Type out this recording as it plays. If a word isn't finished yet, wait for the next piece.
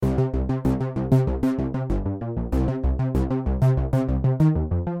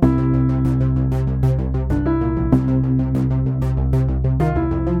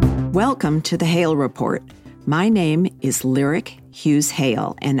Welcome to the Hale Report. My name is Lyric Hughes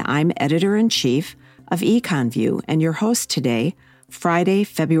Hale, and I'm Editor-in-Chief of EconView and your host today, Friday,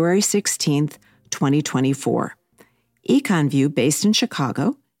 February 16th, 2024. EconView, based in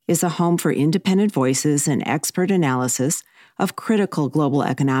Chicago, is a home for independent voices and expert analysis of critical global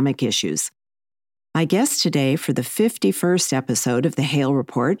economic issues. My guest today for the 51st episode of the Hale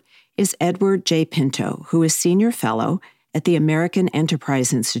Report is Edward J. Pinto, who is Senior Fellow at the American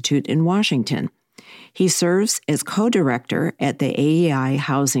Enterprise Institute in Washington. He serves as co-director at the AEI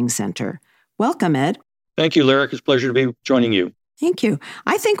Housing Center. Welcome, Ed. Thank you, Lyric. It's a pleasure to be joining you. Thank you.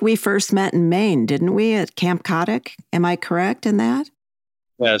 I think we first met in Maine, didn't we, at Camp Kotick? Am I correct in that?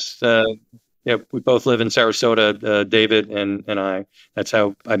 Yes. We both live in Sarasota, David and I. That's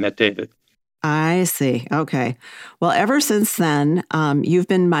how I met David. I see. Okay. Well, ever since then, you've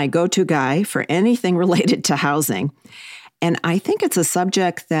been my go-to guy for anything related to housing. And I think it's a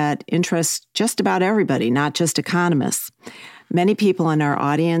subject that interests just about everybody, not just economists. Many people in our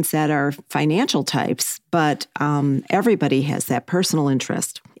audience that are financial types, but everybody has that personal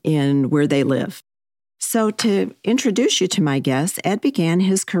interest in where they live. So to introduce you to my guest, Ed began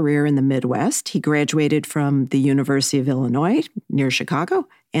his career in the Midwest. He graduated from the University of Illinois near Chicago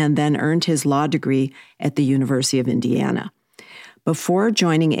and then earned his law degree at the University of Indiana. Before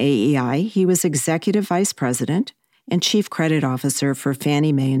joining AEI, he was executive vice president and chief credit officer for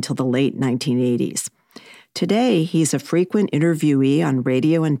Fannie Mae until the late 1980s. Today, he's a frequent interviewee on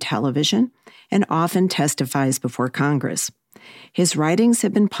radio and television and often testifies before Congress. His writings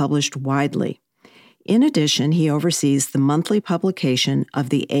have been published widely. In addition, he oversees the monthly publication of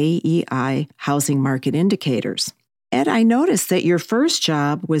the AEI Housing Market Indicators. Ed, I noticed that your first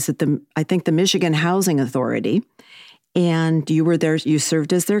job was at the Michigan Housing Authority, and you were there, you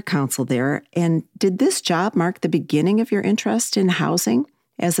served as their counsel there. And did this job mark the beginning of your interest in housing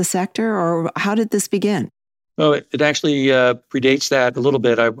as a sector, or how did this begin? Oh, it actually predates that a little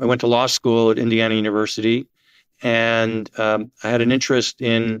bit. I went to law school at Indiana University, and I had an interest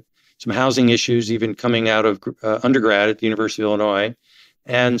in some housing issues, even coming out of undergrad at the University of Illinois.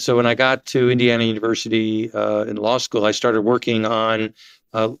 And so when I got to Indiana University in law school, I started working on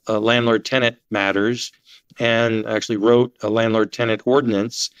landlord-tenant matters, and actually wrote a landlord-tenant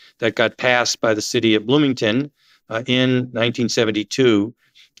ordinance that got passed by the city of Bloomington in 1972.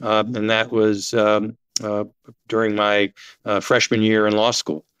 And that was during my freshman year in law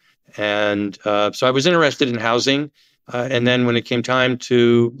school. And so I was interested in housing. And then when it came time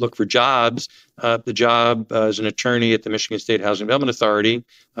to look for jobs, the job as an attorney at the Michigan State Housing Development Authority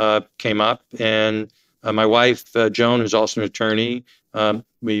came up. And my wife, Joan, who's also an attorney,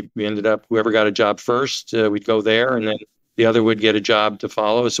 we ended up, whoever got a job first, we'd go there, and then the other would get a job to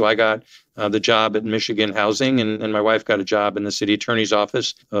follow. So I got the job at Michigan Housing, and my wife got a job in the city attorney's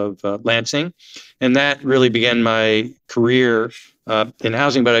office of Lansing. And that really began my career in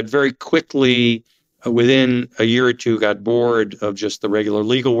housing. But I very quickly, within a year or two, got bored of just the regular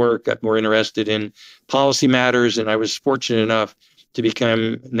legal work, got more interested in policy matters, and I was fortunate enough to be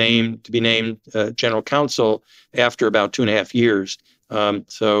named general counsel after about 2.5 years.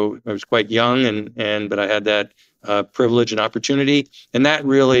 So I was quite young, but I had that privilege and opportunity, and that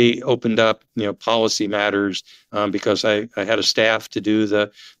really opened up, policy matters because I had a staff to do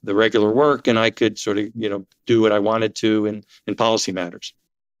the regular work, and I could sort of, do what I wanted to in policy matters.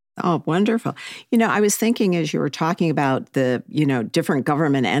 Oh, wonderful. I was thinking as you were talking about the, different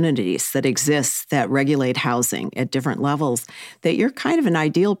government entities that exist that regulate housing at different levels, that you're kind of an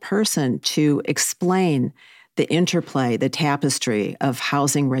ideal person to explain the interplay, the tapestry of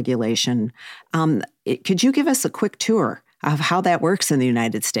housing regulation. Could you give us a quick tour of how that works in the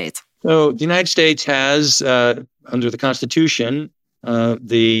United States? So the United States has, under the Constitution,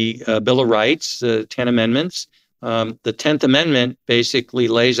 the Bill of Rights, the 10 amendments. The 10th Amendment basically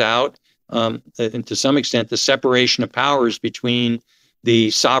lays out, and to some extent, the separation of powers between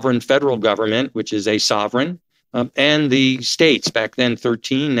the sovereign federal government, which is a sovereign, and the states, back then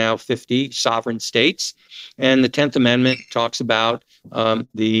 13, now 50 sovereign states. And the 10th Amendment talks about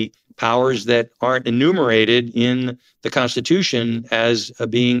the powers that aren't enumerated in the Constitution as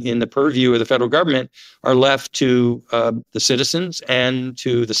being in the purview of the federal government are left to the citizens and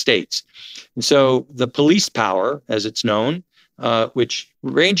to the states. And so the police power, as it's known, which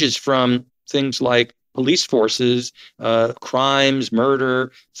ranges from things like police forces, crimes,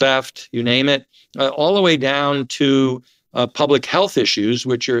 murder, theft, you name it, all the way down to public health issues,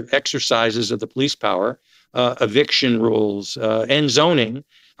 which are exercises of the police power, eviction rules, and zoning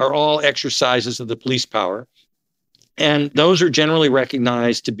are all exercises of the police power. And those are generally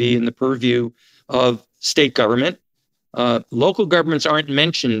recognized to be in the purview of state government. Local governments aren't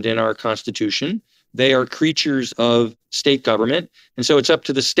mentioned in our Constitution. They are creatures of state government. And so it's up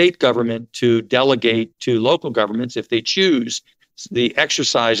to the state government to delegate to local governments if they choose the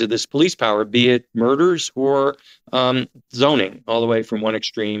exercise of this police power, be it murders or zoning, all the way from one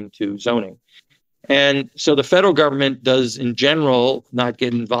extreme to zoning. And so the federal government does, in general, not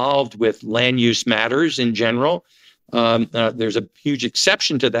get involved with land use matters in general. There's a huge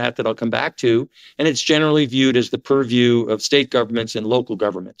exception to that I'll come back to, and it's generally viewed as the purview of state governments and local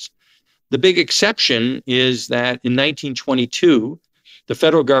governments. The big exception is that in 1922, the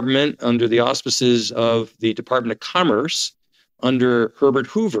federal government, under the auspices of the Department of Commerce, under Herbert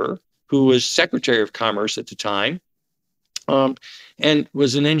Hoover, who was Secretary of Commerce at the time, and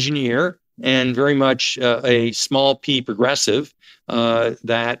was an engineer and very much a small p progressive,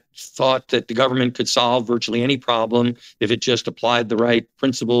 that thought that the government could solve virtually any problem if it just applied the right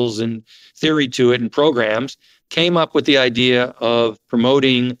principles and theory to it and programs, came up with the idea of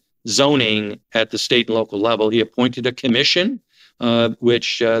promoting zoning at the state and local level. He appointed a commission,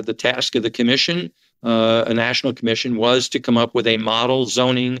 which the task of the commission, a national commission, was to come up with a model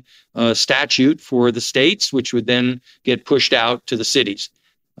zoning statute for the states, which would then get pushed out to the cities.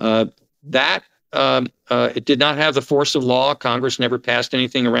 It did not have the force of law. Congress never passed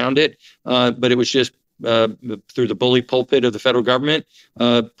anything around it, but it was just through the bully pulpit of the federal government,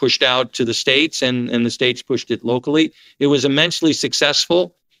 pushed out to the states, and the states pushed it locally. It was immensely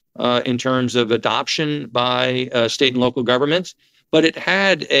successful in terms of adoption by state and local governments, but it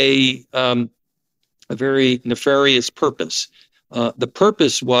had a very nefarious purpose. The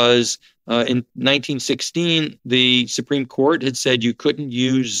purpose was, in 1916, the Supreme Court had said you couldn't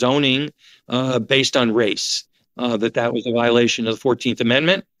use zoning based on race, that was a violation of the 14th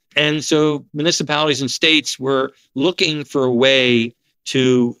Amendment. And so municipalities and states were looking for a way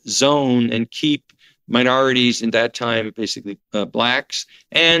to zone and keep minorities, in that time, basically blacks,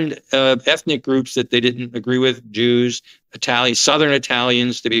 and ethnic groups that they didn't agree with, Jews, Italians, Southern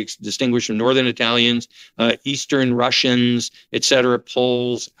Italians, to be distinguished from Northern Italians, Eastern Russians, etc.,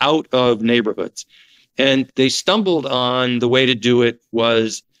 Poles, out of neighborhoods. And they stumbled on the way to do it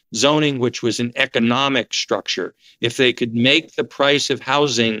was zoning, which was an economic structure. If they could make the price of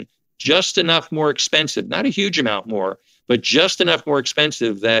housing just enough more expensive, not a huge amount more, but just enough more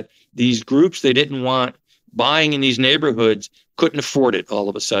expensive that these groups they didn't want buying in these neighborhoods couldn't afford it all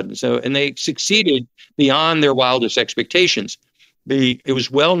of a sudden. And they succeeded beyond their wildest expectations. It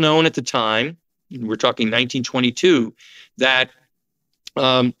was well known at the time, we're talking 1922, that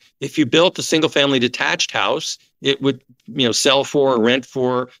if you built a single family detached house, it would sell for or rent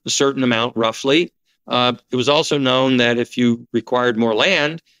for a certain amount roughly. It was also known that if you required more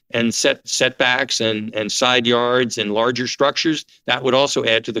land and setbacks and side yards and larger structures, that would also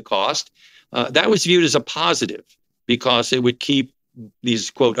add to the cost. That was viewed as a positive because it would keep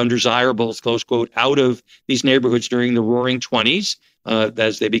these, quote, undesirables, close quote, out of these neighborhoods during the Roaring 20s,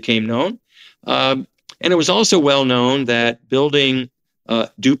 as they became known. And it was also well known that building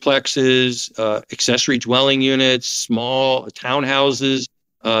duplexes, accessory dwelling units, small townhouses,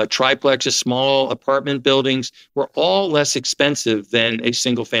 triplexes, small apartment buildings were all less expensive than a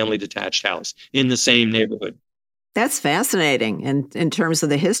single family detached house in the same neighborhood. That's fascinating. And in terms of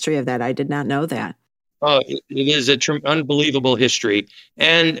the history of that, I did not know that. It is an unbelievable history.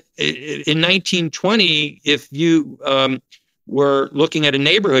 And in 1920, if you were looking at a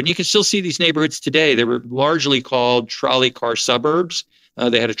neighborhood, you can still see these neighborhoods today. They were largely called trolley car suburbs.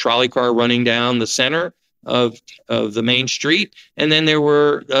 They had a trolley car running down the center of the main street. And then there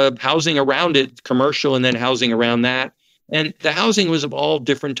were housing around it, commercial, and then housing around that. And the housing was of all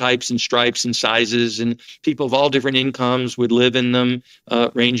different types and stripes and sizes, and people of all different incomes would live in them,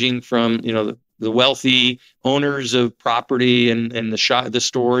 ranging from, the wealthy owners of property and the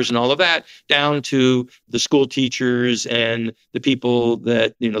stores and all of that, down to the school teachers and the people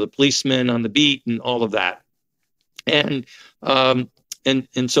that, the policemen on the beat and all of that. And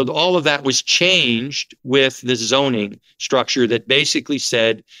so all of that was changed with the zoning structure that basically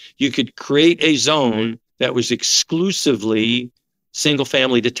said you could create a zone that was exclusively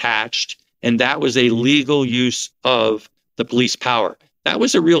single-family detached, and that was a legal use of the police power. That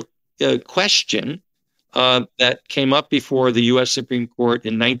was a real question that came up before the U.S. Supreme Court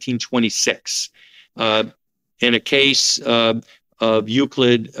in 1926 in a case of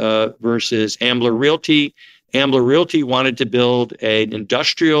Euclid versus Ambler Realty. Ambler Realty wanted to build an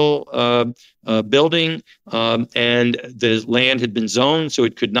industrial building, and the land had been zoned, so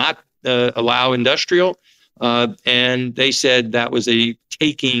it could not allow industrial. And they said that was a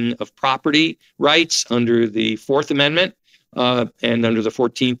taking of property rights under the Fourth Amendment. and under the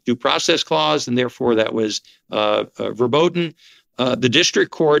 14th Due Process Clause, and therefore that was verboten. The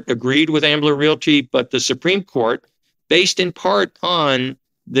district court agreed with Ambler Realty, but the Supreme Court, based in part on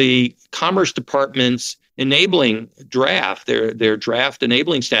the Commerce Department's enabling draft, their draft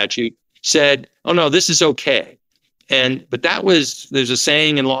enabling statute, said, "Oh no, this is okay." But there's a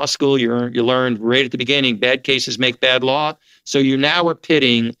saying in law school you learned right at the beginning: bad cases make bad law. So you now are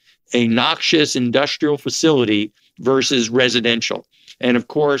pitting a noxious industrial facility versus residential. And of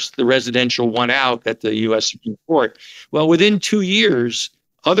course, the residential won out at the U.S. Supreme Court. Well, within 2 years,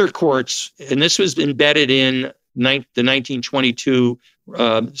 other courts, and this was embedded in the 1922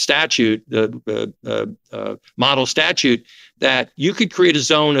 statute, the model statute, that you could create a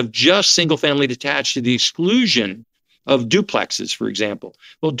zone of just single-family detached to the exclusion of duplexes, for example.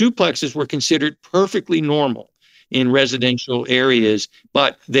 Well, duplexes were considered perfectly normal in residential areas,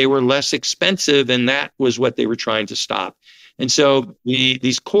 but they were less expensive, and that was what they were trying to stop. And so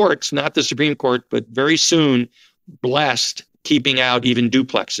these courts, not the Supreme Court, but very soon blessed keeping out even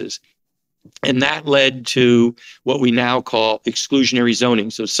duplexes. And that led to what we now call exclusionary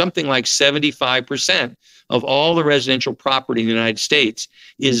zoning. So something like 75% of all the residential property in the United States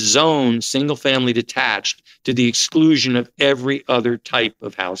is zoned single-family detached to the exclusion of every other type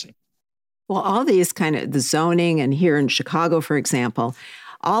of housing. Well, all these kind of the zoning, and here in Chicago, for example,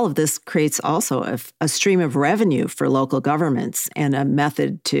 all of this creates also a stream of revenue for local governments and a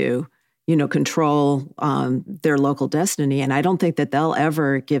method to, control their local destiny. And I don't think that they'll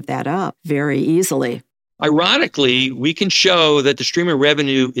ever give that up very easily. Ironically, we can show that the stream of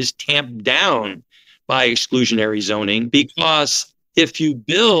revenue is tamped down by exclusionary zoning, because if you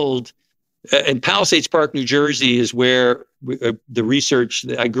build, in Palisades Park, New Jersey is where the research,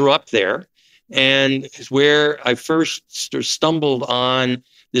 I grew up there, and is where I first stumbled on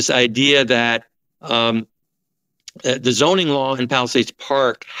this idea that the zoning law in Palisades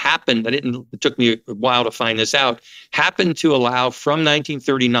Park happened, it took me a while to find this out, happened to allow from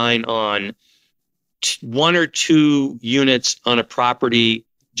 1939 on 1 or 2 units on a property,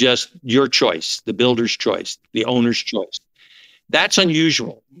 just your choice, the builder's choice, the owner's choice. That's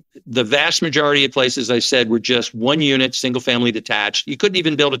unusual. The vast majority of places, I said, were just 1 unit, single family detached. You couldn't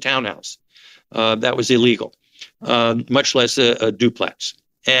even build a townhouse. That was illegal, much less a duplex.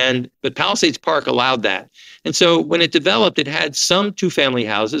 But Palisades Park allowed that. And so when it developed, it had some 2-family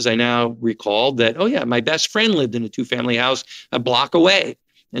houses. I now recall that, oh yeah, my best friend lived in a 2-family house a block away.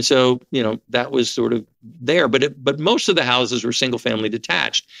 And so, that was sort of there. But most of the houses were single-family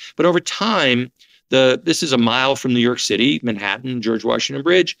detached. But over time, this is a mile from New York City, Manhattan, George Washington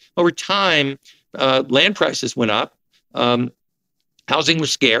Bridge. Over time, land prices went up. Housing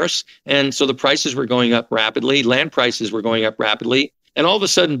was scarce. And so the prices were going up rapidly. Land prices were going up rapidly. And all of a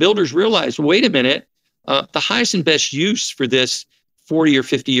sudden, builders realized, well, wait a minute, the highest and best use for this 40 or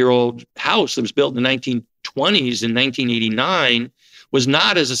 50-year-old house that was built in the 1920s in 1989 was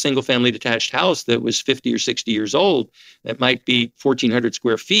not as a single-family detached house that was 50 or 60 years old, that might be 1,400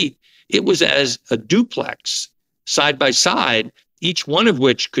 square feet. It was as a duplex, side by side, each one of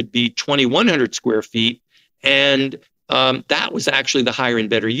which could be 2,100 square feet. And that was actually the higher and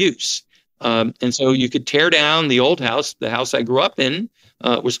better use. And so you could tear down the old house. The house I grew up in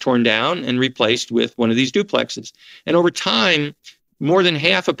was torn down and replaced with one of these duplexes. And over time, more than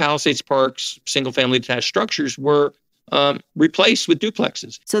half of Palisades Park's single-family detached structures were replaced with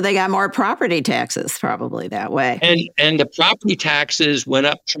duplexes. So they got more property taxes probably that way. And the property taxes went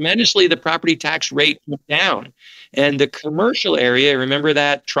up tremendously. The property tax rate went down. And the commercial area, remember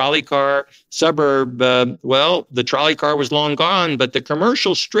that trolley car suburb? The trolley car was long gone, but the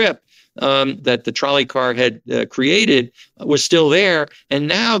commercial strip that the trolley car had created was still there. And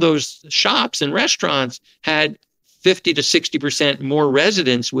now those shops and restaurants had 50 to 60% more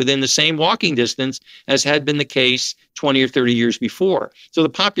residents within the same walking distance as had been the case 20 or 30 years before. So the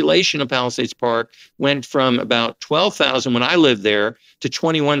population of Palisades Park went from about 12,000 when I lived there to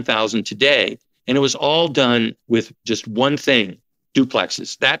 21,000 today. And it was all done with just one thing,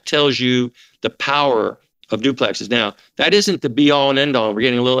 duplexes. That tells you the power of duplexes. Now, that isn't the be-all and end-all. We're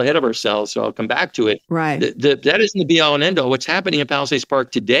getting a little ahead of ourselves, so I'll come back to it. Right. That isn't the be-all and end-all. What's happening in Palisades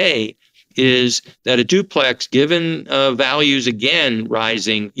Park today is that a duplex, given values again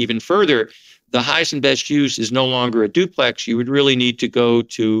rising even further, the highest and best use is no longer a duplex. You would really need to go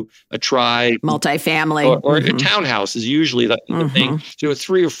to a multifamily or a townhouse is usually the thing. So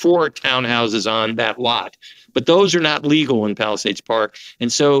 3 or 4 townhouses on that lot. But those are not legal in Palisades Park.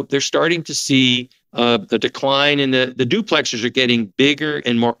 And so they're starting to see the decline in the duplexes are getting bigger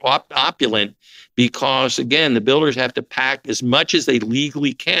and more opulent because, again, the builders have to pack as much as they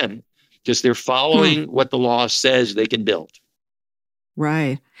legally can Just they're following what the law says they can build.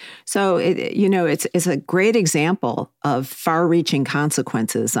 Right. So, it's a great example of far-reaching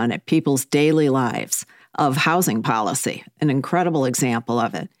consequences on people's daily lives of housing policy, an incredible example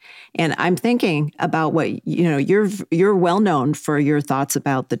of it. And I'm thinking about what, you're well known for your thoughts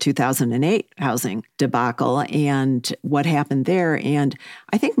about the 2008 housing debacle and what happened there. And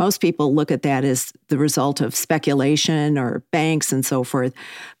I think most people look at that as the result of speculation or banks and so forth.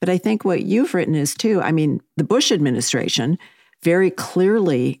 But I think what you've written is too, I mean, the Bush administration very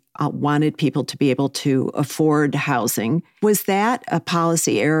clearly wanted people to be able to afford housing. Was that a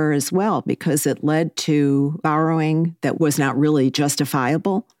policy error as well? Because it led to borrowing that was not really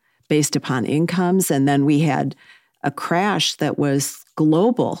justifiable based upon incomes. And then we had a crash that was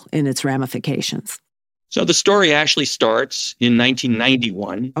global in its ramifications. So the story actually starts in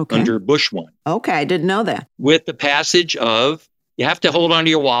 1991 under Bush 1. Okay, I didn't know that. With the passage of, you have to hold onto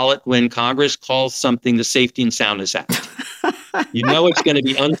your wallet when Congress calls something the Safety and Soundness Act. You know it's going to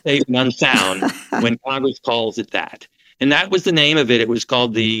be unsafe and unsound when Congress calls it that. And that was the name of it. It was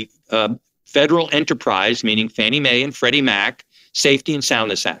called the Federal Enterprise, meaning Fannie Mae and Freddie Mac, Safety and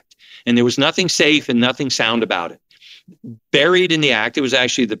Soundness Act. And there was nothing safe and nothing sound about it. Buried in the act, it was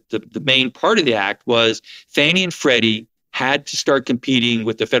actually the main part of the act was Fannie and Freddie had to start competing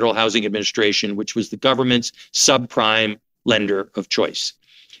with the Federal Housing Administration, which was the government's subprime lender of choice.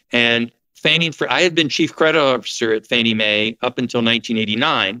 And Fannie and Freddie, I had been chief credit officer at Fannie Mae up until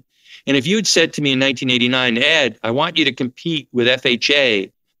 1989. And if you had said to me in 1989, Ed, I want you to compete with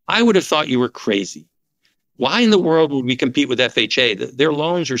FHA, I would have thought you were crazy. Why in the world would we compete with FHA? Their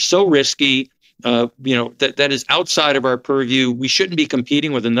loans are so risky. That is outside of our purview. We shouldn't be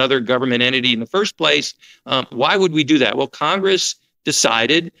competing with another government entity in the first place. Why would we do that? Well, Congress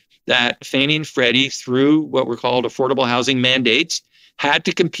decided that Fannie and Freddie, through what were called affordable housing mandates, had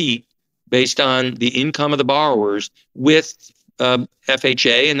to compete based on the income of the borrowers with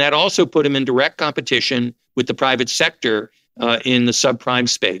FHA. And that also put them in direct competition with the private sector in the subprime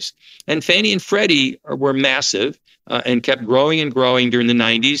space. And Fannie and Freddie were massive and kept growing and growing during the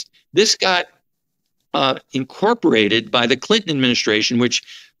 90s. This got incorporated by the Clinton administration, which,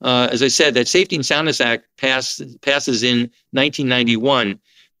 as I said, that Safety and Soundness Act passes in 1991.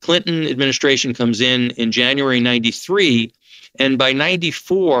 Clinton administration comes in January 93. And by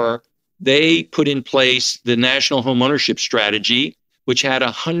 94, they put in place the National Homeownership Strategy, which had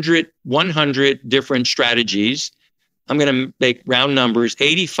 100 different strategies. I'm going to make round numbers.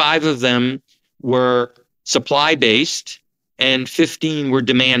 85 of them were supply-based and 15 were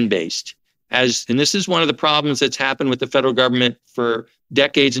demand-based. And this is one of the problems that's happened with the federal government for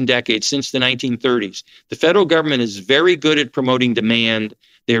decades and decades, since the 1930s. The federal government is very good at promoting demand.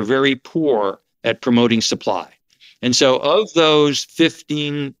 They're very poor at promoting supply. And so of those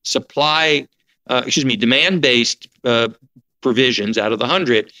 15 demand-based provisions out of the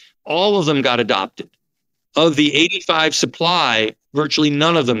 100, all of them got adopted. Of the 85 supply, virtually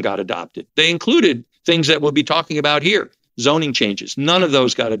none of them got adopted. They included things that we'll be talking about here, zoning changes. None of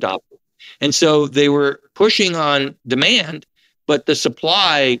those got adopted. And so they were pushing on demand, but the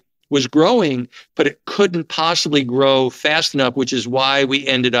supply was growing, but it couldn't possibly grow fast enough, which is why we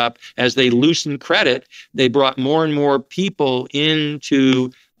ended up, as they loosened credit, they brought more and more people into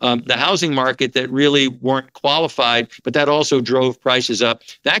the housing market that really weren't qualified, but that also drove prices up.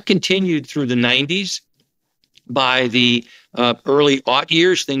 That continued through the 90s. By the early aught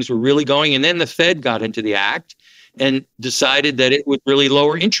years, things were really going. And then the Fed got into the act and decided that it would really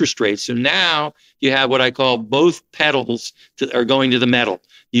lower interest rates. So now you have what I call both pedals are going to the metal.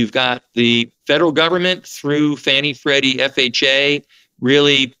 You've got the federal government through Fannie, Freddie, FHA,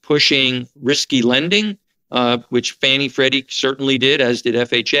 really pushing risky lending, which Fannie, Freddie certainly did, as did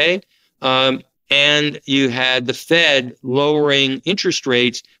FHA. And you had the Fed lowering interest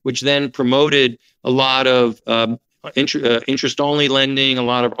rates, which then promoted a lot of interest-only lending, a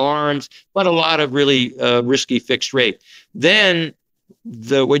lot of ARMs, but a lot of really risky fixed rate. Then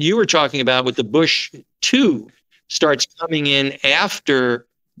what you were talking about with the Bush 2 starts coming in after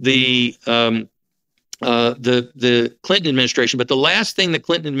the Clinton administration. But the last thing the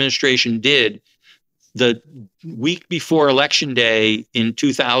Clinton administration did, the week before Election Day in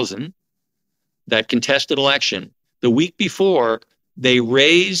 2000, that contested election, the week before, they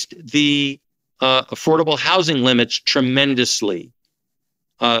raised the affordable housing limits tremendously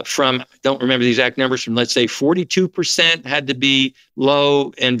from, I don't remember the exact numbers, from let's say 42% had to be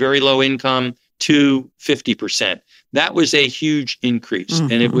low and very low income to 50%. That was a huge increase.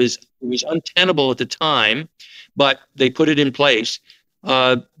 Mm-hmm. And it was untenable at the time, but they put it in place.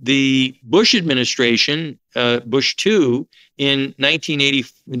 The Bush administration, Bush 2, in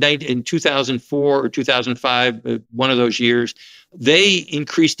 1980, in 2004 or 2005, one of those years, they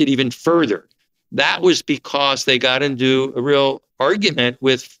increased it even further. That was because they got into a real argument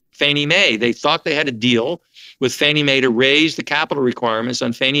with Fannie Mae. They thought they had a deal with Fannie Mae to raise the capital requirements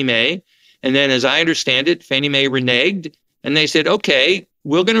on Fannie Mae. And then, as I understand it, Fannie Mae reneged and they said, okay,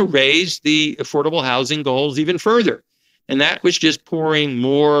 we're going to raise the affordable housing goals even further. And that was just pouring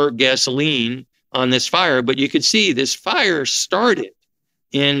more gasoline on this fire. But you could see this fire started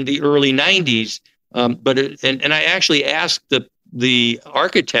in the early 90s. And I actually asked the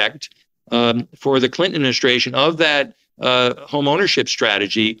architect for the Clinton administration of that home ownership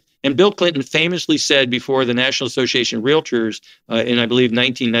strategy. And Bill Clinton famously said before the National Association of Realtors in, I believe,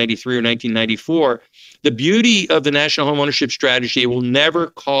 1993 or 1994, the beauty of the National Home Ownership Strategy will never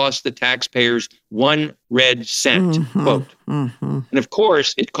cost the taxpayers 1 red cent, quote. And of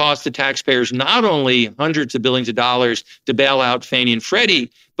course, it cost the taxpayers not only hundreds of billions of dollars to bail out Fannie and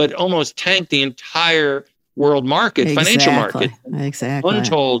Freddie, but almost tanked the entire world market, financial market. Exactly.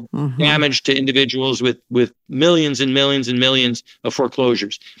 Untold damage to individuals with millions and millions and millions of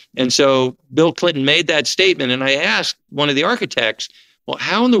foreclosures. And so Bill Clinton made that statement. And I asked one of the architects, well,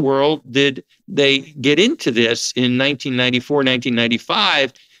 how in the world did they get into this in 1994,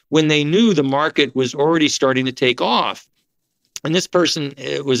 1995, when they knew the market was already starting to take off? And this person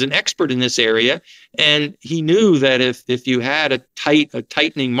was an expert in this area, and he knew that if you had a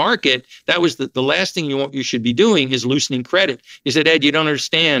tightening market, that was the last thing you should be doing is loosening credit. He said, Ed, you don't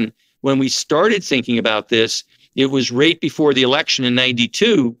understand. When we started thinking about this, it was right before the election in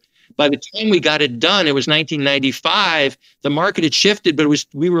 92. By the time we got it done, it was 1995. The market had shifted, but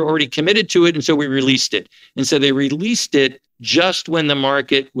we were already committed to it, and so we released it. And so they released it just when the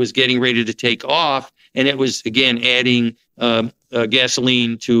market was getting ready to take off, and it was, again, adding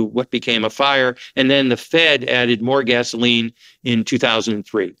gasoline to what became a fire. And then the Fed added more gasoline in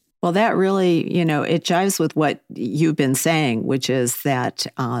 2003. Well, that really, it jives with what you've been saying, which is that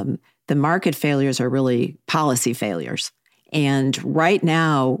the market failures are really policy failures. And right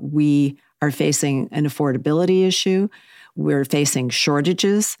now, we are facing an affordability issue. We're facing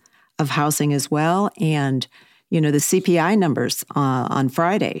shortages of housing as well. And, the CPI numbers on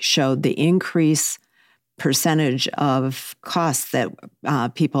Friday showed the increase percentage of costs that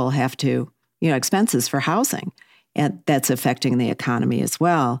people have to, expenses for housing. And that's affecting the economy as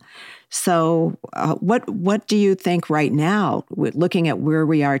well. So what do you think right now, looking at where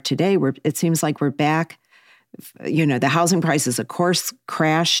we are today, it seems like we're back. The housing prices, of course,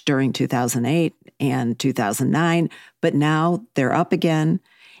 crashed during 2008 and 2009, but now they're up again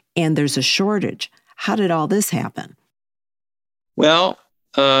and there's a shortage. How did all this happen? Well,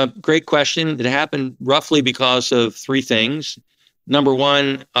 great question. It happened roughly because of 3 things. Number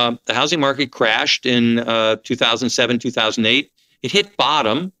one, the housing market crashed in 2007, 2008. It hit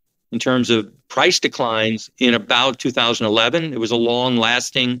bottom in terms of price declines in about 2011. It was a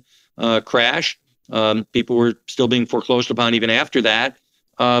long-lasting crash. People were still being foreclosed upon even after that.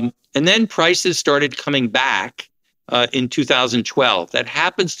 And then prices started coming back in 2012. That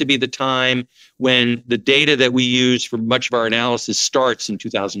happens to be the time when the data that we use for much of our analysis starts in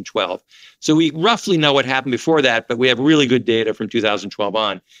 2012. So we roughly know what happened before that, but we have really good data from 2012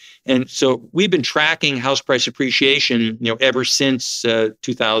 on. And so we've been tracking house price appreciation, ever since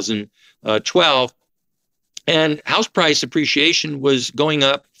 2012. And house price appreciation was going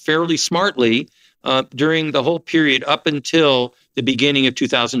up fairly smartly during the whole period up until the beginning of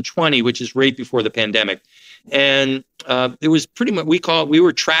 2020, which is right before the pandemic. And it was pretty much, we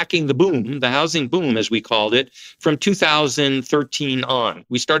were tracking the boom, the housing boom, as we called it, from 2013 on.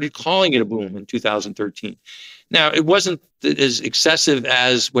 We started calling it a boom in 2013. Now, it wasn't as excessive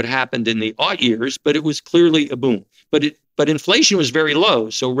as what happened in the aught years, but it was clearly a boom. But inflation was very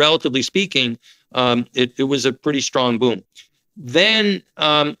low. So relatively speaking, it was a pretty strong boom. Then,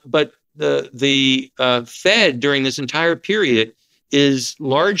 but the Fed during this entire period is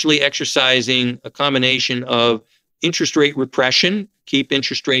largely exercising a combination of interest rate repression, keep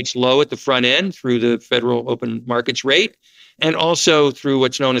interest rates low at the front end through the Federal Open Markets rate, and also through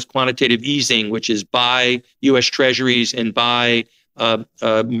what's known as quantitative easing, which is buy U.S. Treasuries and buy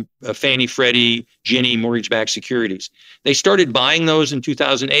Fannie, Freddie, Ginnie mortgage-backed securities. They started buying those in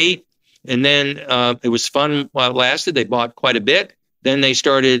 2008, and then it was fun while it lasted. They bought quite a bit. Then they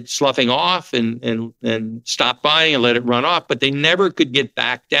started sloughing off and stopped buying and let it run off, but they never could get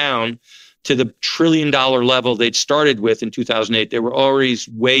back down to the $1 trillion level they'd started with in 2008. They were always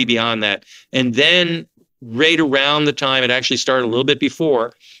way beyond that. And then right around the time, it actually started a little bit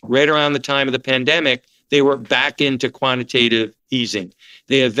before, right around the time of the pandemic, they were back into quantitative easing.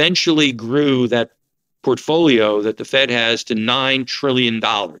 They eventually grew that portfolio that the Fed has to $9 trillion.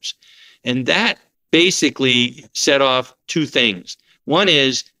 And that basically set off two things. One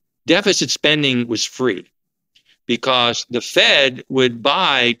is deficit spending was free because the Fed would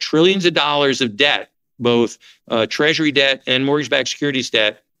buy trillions of dollars of debt, both treasury debt and mortgage-backed securities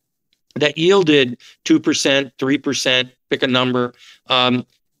debt, that yielded 2%, 3%, pick a number.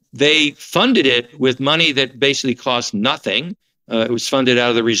 They funded it with money that basically cost nothing. It was funded out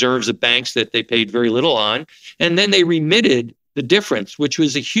of the reserves of banks that they paid very little on. And then they remitted the difference, which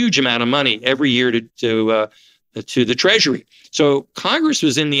was a huge amount of money every year to the Treasury. So Congress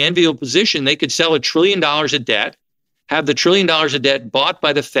was in the enviable position. They could sell $1 trillion of debt, have the $1 trillion of debt bought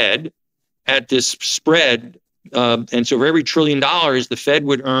by the Fed at this spread. And so for every $1 trillion, the Fed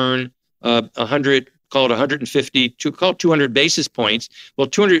would earn 100, call it 150, call it 200 basis points. Well,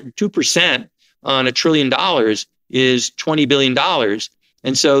 2% on $1 trillion is $20 billion.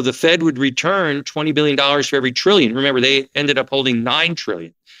 And so the Fed would return $20 billion for every trillion. Remember, they ended up holding $9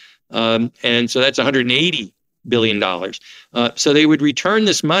 trillion. And so that's $180 billion. So they would return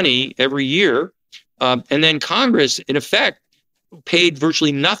this money every year. And then Congress, in effect, paid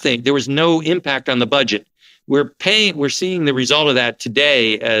virtually nothing. There was no impact on the budget. We're seeing the result of that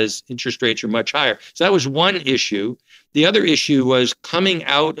today as interest rates are much higher. So that was one issue. The other issue was coming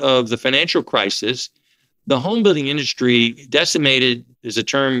out of the financial crisis. The home building industry decimated is a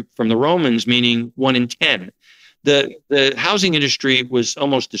term from the Romans, meaning 1 in 10. The housing industry was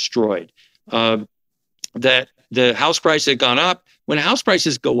almost destroyed. That the house price had gone up. When house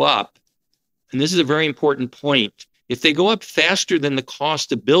prices go up, and this is a very important point, if they go up faster than the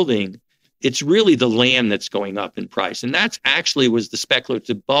cost of building, it's really the land that's going up in price. And that's actually was the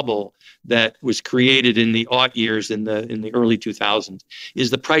speculative bubble that was created in the aught years in the early 2000s, is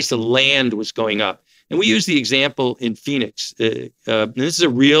the price of land was going up. And we use the example in Phoenix. And this is a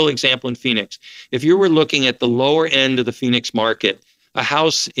real example in Phoenix. If you were looking at the lower end of the Phoenix market, a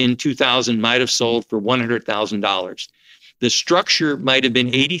house in 2000 might have sold for $100,000. The structure might have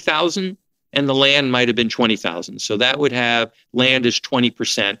been $80,000 and the land might have been $20,000. So that would have land as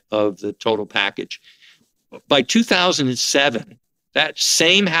 20% of the total package. By 2007, that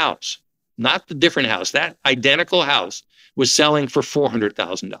same house, not the different house, that identical house was selling for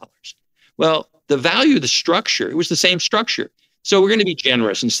 $400,000. Well, the value of the structure, it was the same structure. So we're going to be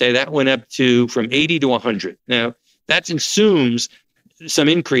generous and say that went up to from 80 to 100. Now, that assumes some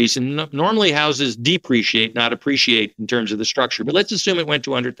increase, and normally houses depreciate, not appreciate in terms of the structure. But let's assume it went to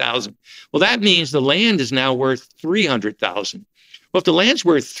 100,000. Well, that means the land is now worth 300,000. Well, if the land's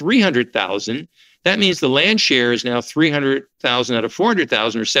worth 300,000, that means the land share is now 300,000 out of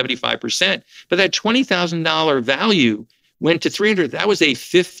 400,000, or 75%. But that $20,000 value went to 300. That was a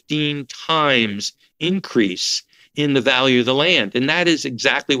 15 times increase in the value of the land. And that is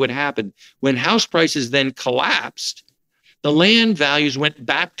exactly what happened. When house prices then collapsed, the land values went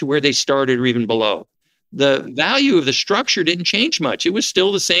back to where they started or even below. The value of the structure didn't change much. It was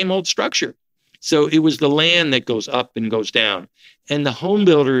still the same old structure. So it was the land that goes up and goes down. And the home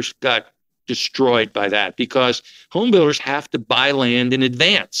builders got destroyed by that because home builders have to buy land in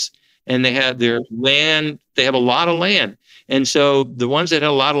advance. And they have their land, they have a lot of land. And so the ones that had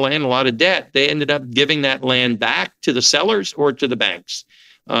a lot of land, a lot of debt, they ended up giving that land back to the sellers or to the banks.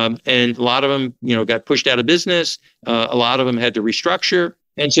 And a lot of them, got pushed out of business. A lot of them had to restructure.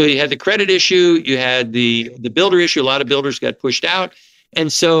 And so you had the credit issue, you had the builder issue. A lot of builders got pushed out.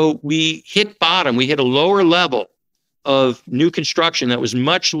 And so we hit bottom. We hit a lower level of new construction that was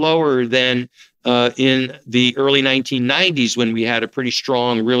much lower than in the early 1990s when we had a pretty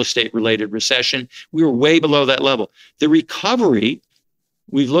strong real estate related recession. We were way below that level. The recovery,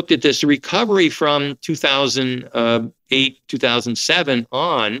 we've looked at this, the recovery from 2008, 2007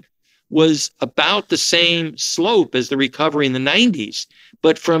 on was about the same slope as the recovery in the 90s,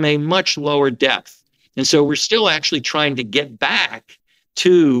 but from a much lower depth. And so we're still actually trying to get back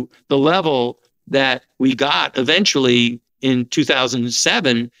to the level that we got eventually in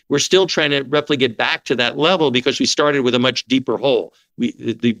 2007. We're still trying to roughly get back to that level because we started with a much deeper hole.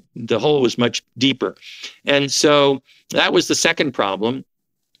 The hole was much deeper. And so that was the second problem.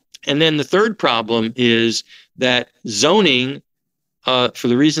 And then the third problem is that zoning, for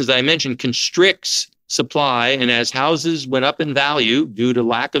the reasons I mentioned, constricts supply. And as houses went up in value due to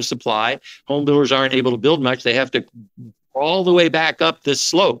lack of supply, home builders aren't able to build much. They have to all the way back up this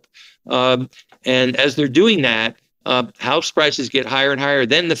slope. And as they're doing that, house prices get higher and higher.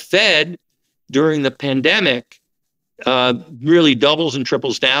 Then the Fed, during the pandemic, really doubles and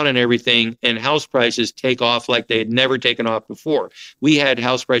triples down and everything, and house prices take off like they had never taken off before. We had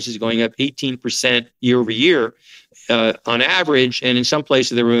house prices going up 18% year over year on average, and in some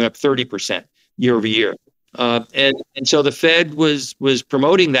places they were going up 30% year over year. And so the Fed was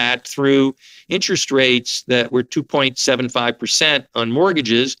promoting that through interest rates that were 2.75% on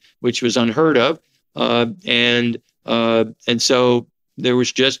mortgages, which was unheard of. And so there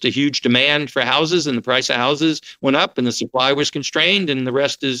was just a huge demand for houses, and the price of houses went up, and the supply was constrained, and the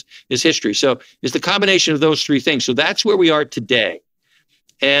rest is history. So it's the combination of those three things. So that's where we are today.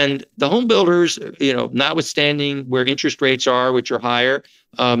 And the home builders, notwithstanding where interest rates are, which are higher,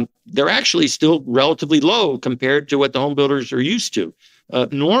 they're actually still relatively low compared to what the home builders are used to.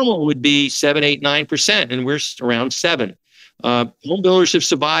 Normal would be 7, 8, 9%, and we're around 7. Home builders have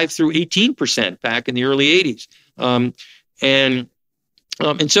survived through 18% back in the early 80s.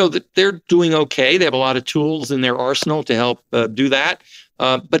 And so they're doing okay. They have a lot of tools in their arsenal to help do that.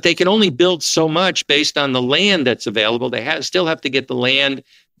 But they can only build so much based on the land that's available. They still have to get the land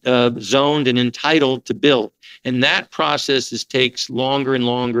zoned and entitled to build. And that process takes longer and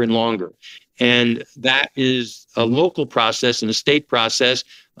longer and longer. And that is a local process and a state process.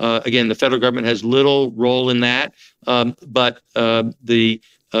 Again, the federal government has little role in that. But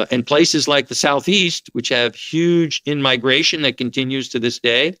and places like the Southeast, which have huge in-migration that continues to this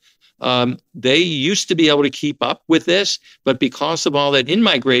day, they used to be able to keep up with this, but because of all that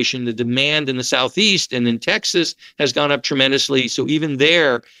in-migration, the demand in the Southeast and in Texas has gone up tremendously. So even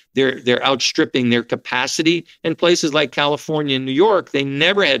they're outstripping their capacity. And places like California and New York, they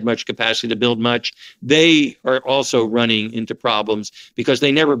never had much capacity to build much. They are also running into problems because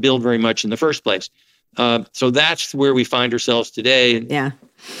they never build very much in the first place. So that's where we find ourselves today. Yeah.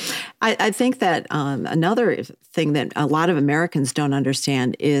 I think that another thing that a lot of Americans don't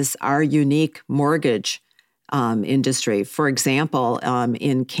understand is our unique mortgage industry. For example,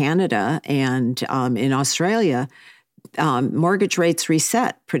 in Canada and in Australia, mortgage rates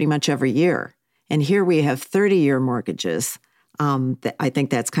reset pretty much every year. And here we have 30-year mortgages. I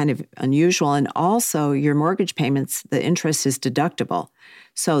think that's kind of unusual. And also your mortgage payments, the interest is deductible.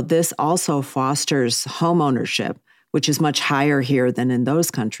 So this also fosters home ownership, which is much higher here than in those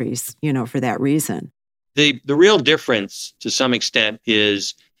countries, for that reason. The real difference to some extent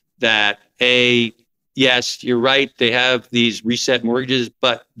is that yes, you're right, they have these reset mortgages,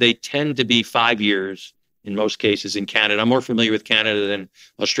 but they tend to be 5 years in most cases in Canada. I'm more familiar with Canada than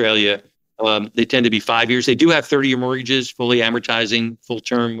Australia. They tend to be 5 years. They do have 30-year mortgages, fully amortizing,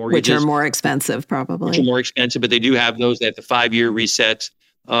 full-term mortgages. Which are more expensive, probably. Which are more expensive, but they do have those. They have the 5-year resets.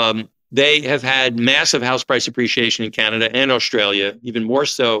 They have had massive house price appreciation in Canada and Australia, even more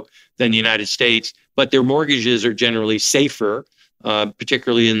so than the United States. But their mortgages are generally safer,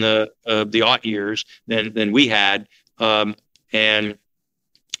 particularly in the aught years than we had. The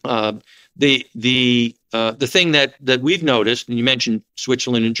thing that we've noticed, and you mentioned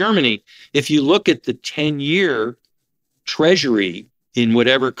Switzerland and Germany, if you look at the 10-year treasury in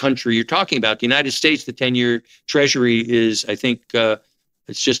whatever country you're talking about, the United States, the 10-year treasury is, I think,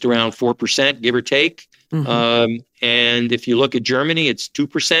 it's just around 4%, give or take. Mm-hmm. And if you look at Germany, it's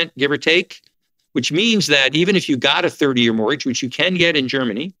 2%, give or take, which means that even if you got a 30-year mortgage, which you can get in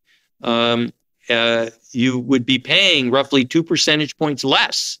Germany, you would be paying roughly 2 percentage points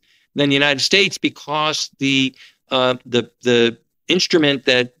less than the United States because the instrument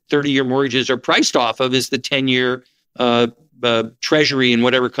that 30-year mortgages are priced off of is the 10-year treasury in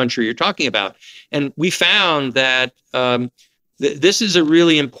whatever country you're talking about. And we found that this is a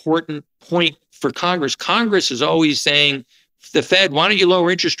really important point for Congress. Congress is always saying, the Fed, why don't you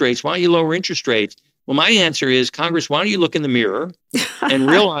lower interest rates? Why don't you lower interest rates? Well, my answer is, Congress, why don't you look in the mirror and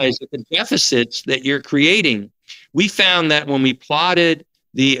realize that the deficits that you're creating, we found that when we plotted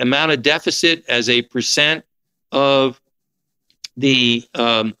the amount of deficit as a percent of the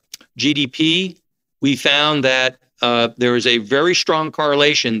GDP, we found that there is a very strong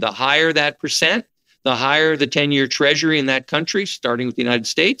correlation. The higher that percent, the higher the 10-year treasury in that country, starting with the United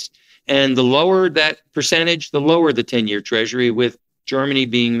States, and the lower that percentage, the lower the 10-year treasury, with Germany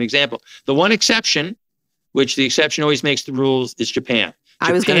being an example. The one exception, which the exception always makes the rules, is Japan.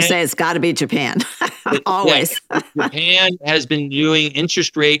 I was going to say it's got to be Japan. Always. Yeah, Japan has been doing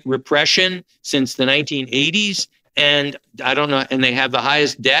interest rate repression since the 1980s. And I don't know, and they have the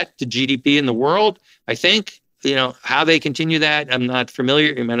highest debt to GDP in the world, I think. How they continue that, I'm not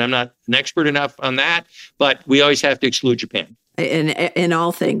familiar. I mean, I'm not an expert enough on that, but we always have to exclude Japan. In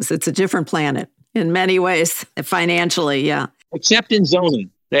all things, it's a different planet in many ways, financially, yeah. Except in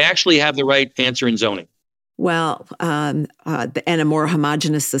zoning. They actually have the right answer in zoning. Well, and a more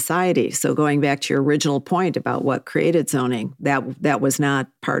homogenous society. So going back to your original point about what created zoning, that was not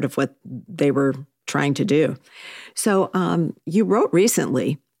part of what they were trying to do. So you wrote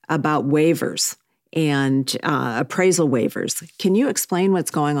recently about waivers and appraisal waivers. Can you explain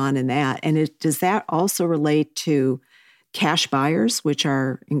what's going on in that? And does that also relate to cash buyers, which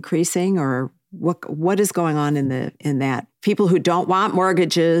are increasing, or what is going on in that? People who don't want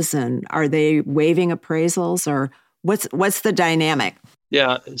mortgages, and are they waiving appraisals, or what's the dynamic?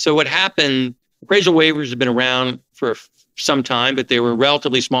 Yeah. So what happened? Appraisal waivers have been around for some time, but they were a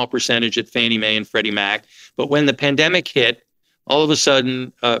relatively small percentage at Fannie Mae and Freddie Mac. But when the pandemic hit, all of a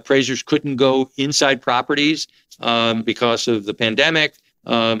sudden, appraisers couldn't go inside properties because of the pandemic.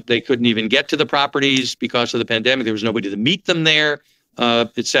 They couldn't even get to the properties because of the pandemic. There was nobody to meet them there,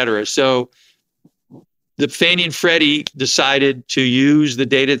 et cetera. So the Fannie and Freddie decided to use the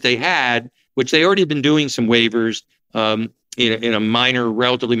data that they had, which they already had been doing some waivers in a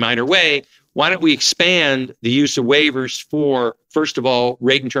relatively minor way. Why don't we expand the use of waivers for, first of all,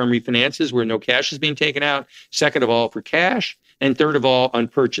 rate and term refinances where no cash is being taken out, second of all, for cash, and third of all, on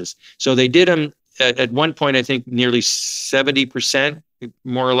purchase. So they did them at one point, I think nearly 70%,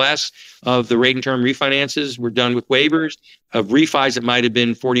 more or less, of the rate and term refinances were done with waivers. Of refis, it might have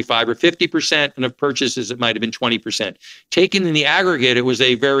been 45 or 50%, and of purchases, it might have been 20%. Taken in the aggregate, it was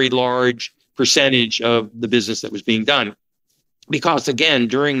a very large percentage of the business that was being done. Because again,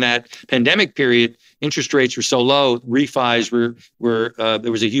 during that pandemic period, interest rates were so low, refis were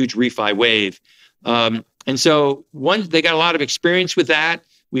there was a huge refi wave. And so they got a lot of experience with that.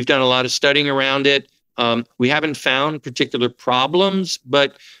 We've done a lot of studying around it. We haven't found particular problems,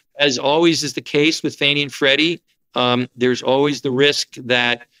 but as always is the case with Fannie and Freddie, there's always the risk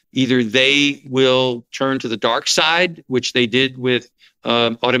that either they will turn to the dark side, which they did with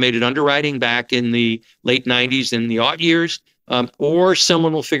automated underwriting back in the late 90s and the aught years, or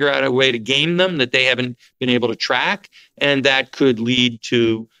someone will figure out a way to game them that they haven't been able to track, and that could lead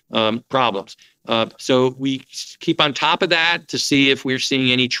to problems. So we keep on top of that to see if we're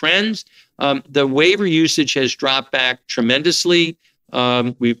seeing any trends. The waiver usage has dropped back tremendously.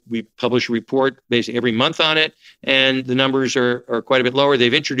 We publish a report basically every month on it, and the numbers are quite a bit lower.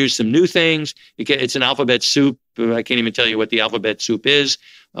 They've introduced some new things. It's an alphabet soup. I can't even tell you what the alphabet soup is.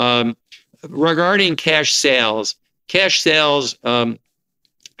 Regarding cash sales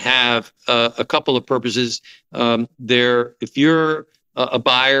have a couple of purposes. If you're a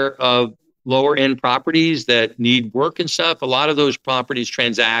buyer of lower end properties that need work and stuff, a lot of those properties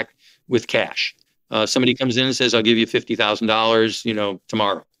transact with cash. Somebody comes in and says, I'll give you $50,000,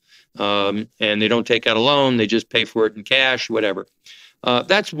 tomorrow. And they don't take out a loan. They just pay for it in cash, whatever.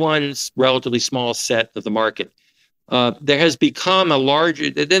 That's one relatively small set of the market. There has become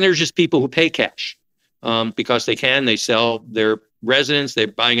then there's just people who pay cash because they sell their residence, they're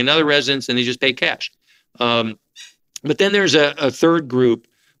buying another residence, and they just pay cash. But then there's a third group,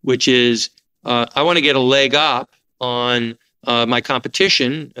 which is I want to get a leg up on my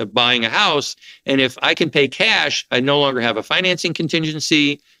competition of buying a house. And if I can pay cash, I no longer have a financing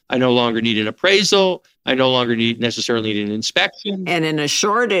contingency. I no longer need an appraisal. I no longer necessarily need an inspection. And in a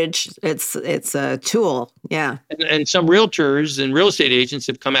shortage, it's a tool. Yeah. And some realtors and real estate agents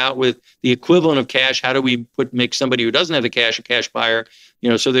have come out with the equivalent of cash. How do we make somebody who doesn't have the cash a cash buyer?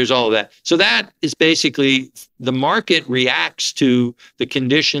 So there's all of that. So that is basically the market reacts to the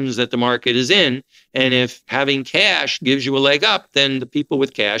conditions that the market is in. And if having cash gives you a leg up, then the people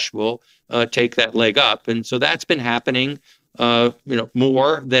with cash will take that leg up. And so that's been happening,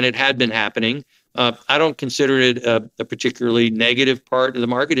 more than it had been happening. I don't consider it a particularly negative part of the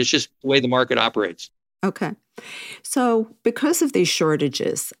market. It's just the way the market operates. Okay. So because of these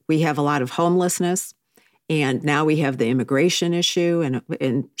shortages, we have a lot of homelessness. And now we have the immigration issue. And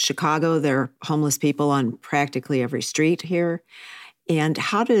in Chicago, there are homeless people on practically every street here. And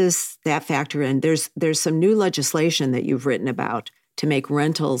how does that factor in? There's some new legislation that you've written about to make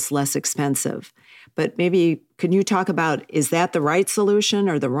rentals less expensive. But maybe can you talk about, is that the right solution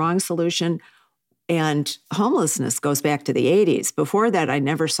or the wrong solution? And homelessness goes back to the 80s. Before that, I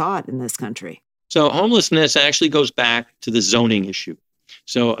never saw it in this country. So homelessness actually goes back to the zoning issue.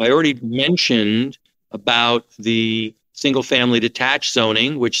 So I already mentioned about the single-family detached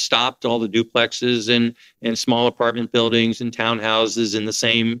zoning, which stopped all the duplexes and small apartment buildings and townhouses in the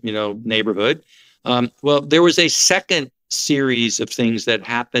same, neighborhood. Well, there was a second series of things that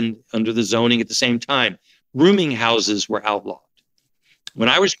happened under the zoning at the same time. Rooming houses were outlawed. When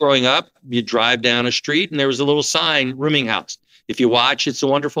I was growing up, you drive down a street and there was a little sign, rooming house. If you watch It's a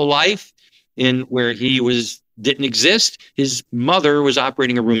Wonderful Life, in where he didn't exist, his mother was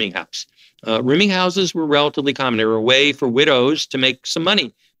operating a rooming house. Rooming houses were relatively common. They were a way for widows to make some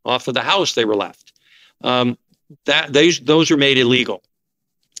money off of the house they were left. Those were made illegal.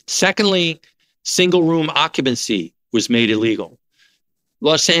 Secondly, single room occupancy was made illegal.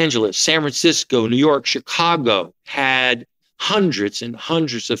 Los Angeles, San Francisco, New York, Chicago had hundreds and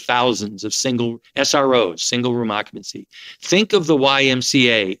hundreds of thousands of single SROs, single room occupancy. Think of the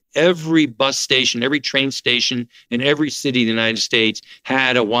YMCA. Every bus station, every train station in every city in the United States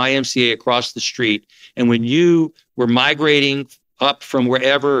had a YMCA across the street. And when you were migrating up from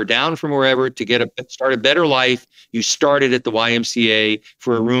wherever or down from wherever to start a better life, you started at the YMCA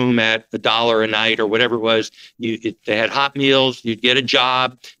for a room at $1 a night or whatever it was. They had hot meals, you'd get a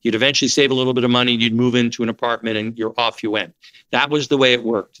job, you'd eventually save a little bit of money, you'd move into an apartment, and you're off you went. That was the way it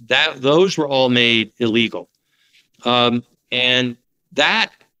worked. Those were all made illegal. And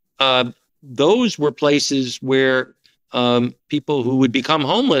those were places where people who would become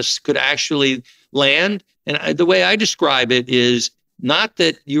homeless could actually land. And the way I describe it is not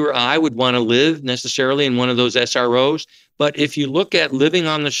that you or I would want to live necessarily in one of those SROs, but if you look at living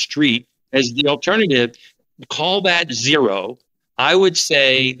on the street as the alternative, call that zero. I would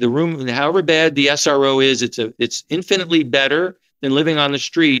say the room, however bad the SRO is, it's infinitely better than living on the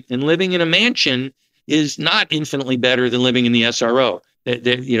street, and living in a mansion is not infinitely better than living in the SRO.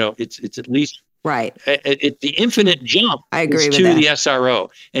 It's at least right. The infinite jump I agree is with to that. the SRO,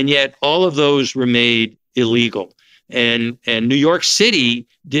 and yet all of those were made illegal. And New York City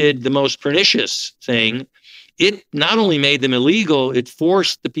did the most pernicious thing. It not only made them illegal, it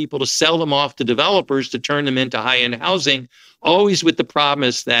forced the people to sell them off to developers to turn them into high-end housing, always with the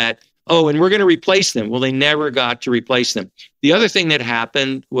promise that, and we're going to replace them. Well, they never got to replace them. The other thing that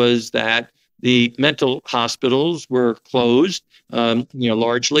happened was that the mental hospitals were closed,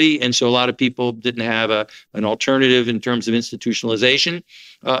 largely. And so a lot of people didn't have an alternative in terms of institutionalization.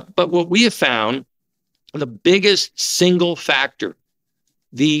 But what we have found, the biggest single factor,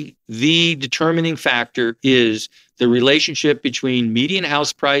 the determining factor, is the relationship between median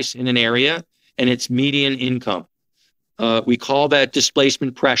house price in an area and its median income. We call that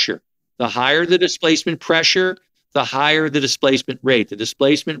displacement pressure. The higher the displacement pressure, the higher the displacement rate. The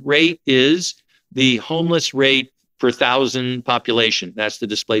displacement rate is the homeless rate per thousand population. That's the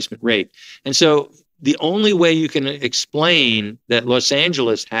displacement rate. And so the only way you can explain that Los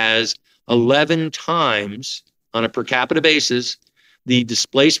Angeles has 11 times on a per capita basis the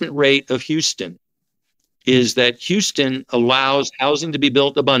displacement rate of Houston is that Houston allows housing to be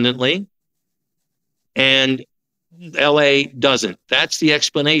built abundantly and LA doesn't. That's the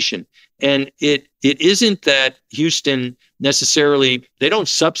explanation. And it isn't that Houston necessarily, they don't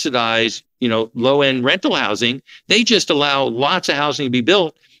subsidize, low-end rental housing. They just allow lots of housing to be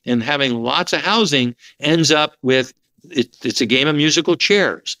built, and having lots of housing ends up with, it's a game of musical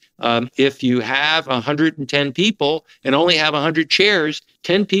chairs. If you have 110 people and only have 100 chairs,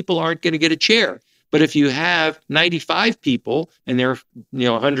 10 people aren't going to get a chair. But if you have 95 people and there are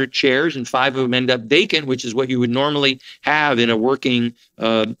 100 chairs and 5 of them end up vacant, which is what you would normally have in a working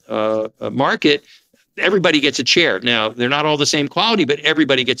market, everybody gets a chair. Now, they're not all the same quality, but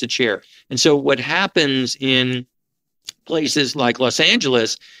everybody gets a chair. And so what happens in places like Los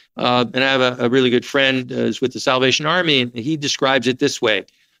Angeles, and I have a really good friend who's with the Salvation Army, and he describes it this way.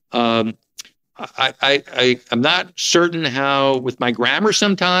 I'm not certain how with my grammar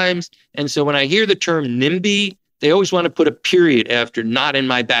sometimes. And so when I hear the term NIMBY, they always want to put a period after not in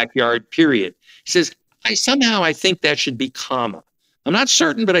my backyard, period. He says, I think that should be comma. I'm not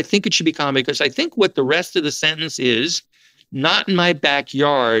certain, but I think it should be comma, because I think what the rest of the sentence is, not in my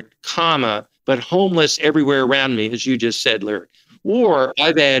backyard, comma, but homeless everywhere around me, as you just said, Larry. Or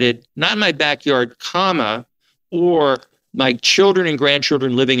I've added, not in my backyard, comma, or my children and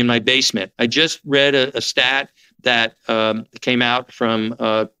grandchildren living in my basement. I just read a stat that came out from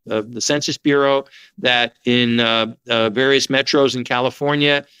the Census Bureau that in various metros in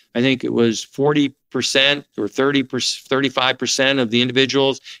California, I think it was 40% or 35% of the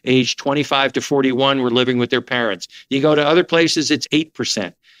individuals aged 25 to 41 were living with their parents. You go to other places, it's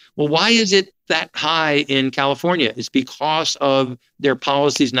 8%. Well, why is it that high in California? It's because of their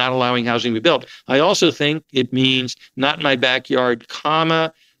policies not allowing housing to be built. I also think it means not in my backyard,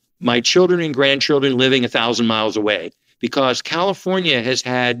 comma, my children and grandchildren living 1,000 miles away, because California has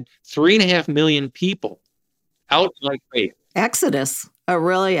had 3.5 million people out migrate. Exodus.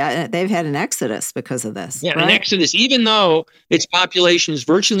 They've had an exodus because of this. Yeah, right? An exodus, even though its population is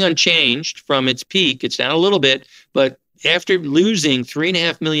virtually unchanged from its peak. It's down a little bit, but after losing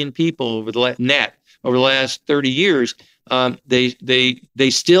 3.5 million people over the last 30 years, they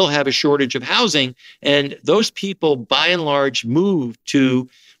still have a shortage of housing. And those people, by and large, moved to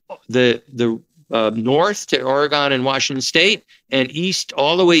the north to Oregon and Washington State, and east,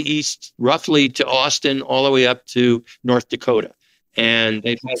 all the way east, roughly to Austin, all the way up to North Dakota.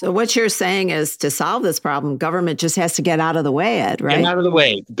 And so what you're saying is, to solve this problem, government just has to get out of the way, Ed, right? Get out of the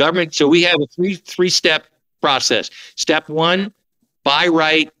way. Government. So we have a three-step process. Step one, by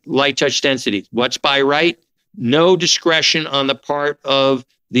right, light touch density. What's by right? No discretion on the part of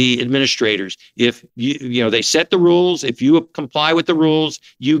the administrators. If they set the rules, if you comply with the rules,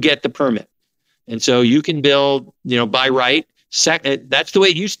 you get the permit. And so you can build, by right. That's the way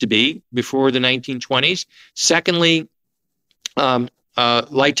it used to be before the 1920s. Secondly,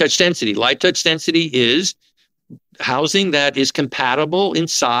 light touch density. Light touch density is housing that is compatible in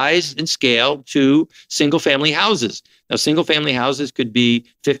size and scale to single-family houses. Now, single-family houses could be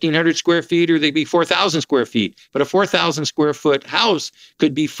 1,500 square feet or they'd be 4,000 square feet. But a 4,000 square foot house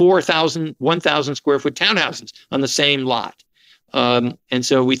could be 1,000 square foot townhouses on the same lot. And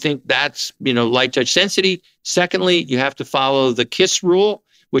so we think that's, light touch density. Secondly, you have to follow the KISS rule,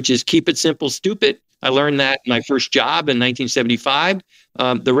 which is keep it simple, stupid. I learned that in my first job in 1975.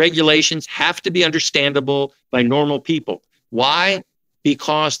 The regulations have to be understandable by normal people. Why?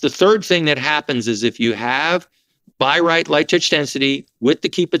 Because the third thing that happens is if you have by right light touch density with the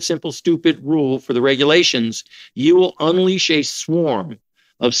keep it simple, stupid rule for the regulations, you will unleash a swarm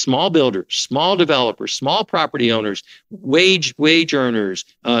of small builders, small developers, small property owners, wage earners,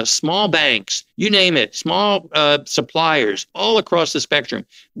 small banks, you name it, small suppliers all across the spectrum.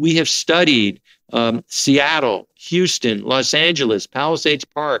 We have studied Seattle, Houston, Los Angeles, Palisades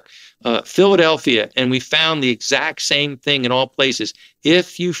Park, Philadelphia, and we found the exact same thing in all places.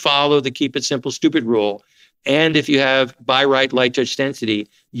 If you follow the keep it simple, stupid rule, and if you have by right light touch density,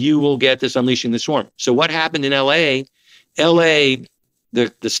 you will get this unleashing the swarm. So what happened in LA,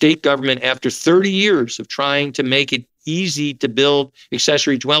 the state government, after 30 years of trying to make it easy to build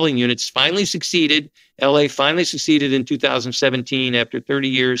accessory dwelling units, finally succeeded. LA finally succeeded in 2017 after 30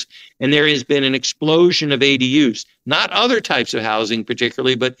 years. And there has been an explosion of ADUs, not other types of housing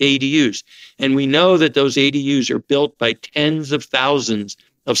particularly, but ADUs. And we know that those ADUs are built by tens of thousands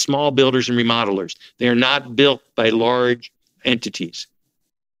of small builders and remodelers. They are not built by large entities.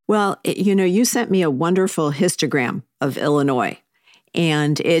 Well, you sent me a wonderful histogram of Illinois,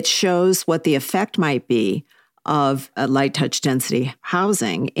 and it shows what the effect might be of a light touch density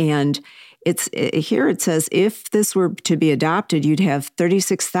housing. And here it says, if this were to be adopted, you'd have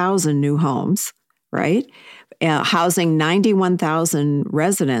 36,000 new homes, right? Housing 91,000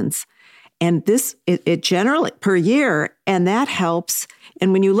 residents. And it generally per year, and that helps.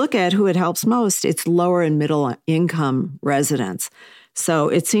 And when you look at who it helps most, it's lower and middle income residents. So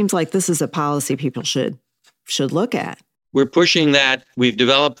it seems like this is a policy people should look at. We're pushing that. We've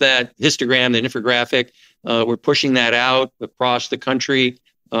developed that histogram, the infographic. We're pushing that out across the country.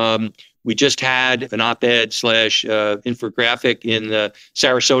 We just had an op-ed / infographic in the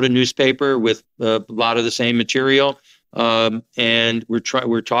Sarasota newspaper with a lot of the same material. And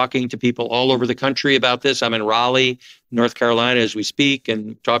we're talking to people all over the country about this. I'm in Raleigh, North Carolina, as we speak,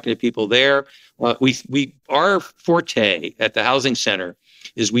 and talking to people there. Our forte at the Housing Center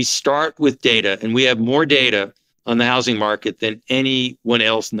is we start with data, and we have more data on the housing market than anyone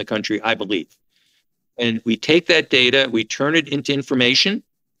else in the country, I believe. And we take that data, we turn it into information.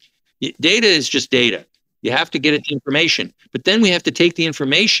 Data is just data. You have to get it to information. But then we have to take the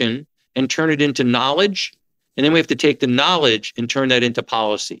information and turn it into knowledge. And then we have to take the knowledge and turn that into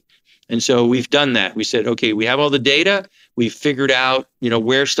policy. And so we've done that. We said, okay, we have all the data. We've figured out,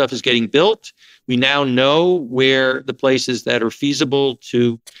 where stuff is getting built. We now know where the places that are feasible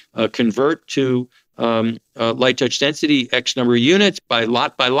to convert to light touch density, X number of units by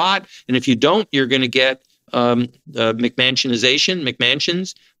lot. And if you don't, you're going to get McMansions.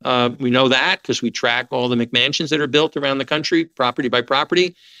 We know that because we track all the McMansions that are built around the country, property by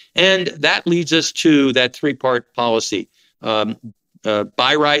property. And that leads us to that three-part policy.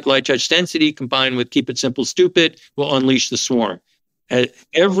 By right, light touch density combined with keep it simple, stupid will unleash the swarm. At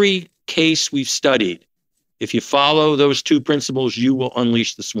every case we've studied, if you follow those two principles, you will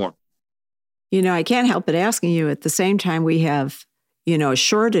unleash the swarm. I can't help but asking you, at the same time we have, a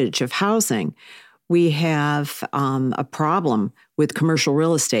shortage of housing, we have a problem with commercial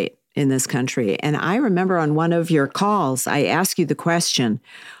real estate in this country. And I remember on one of your calls, I asked you the question,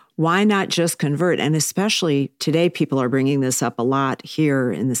 why not just convert? And especially today, people are bringing this up a lot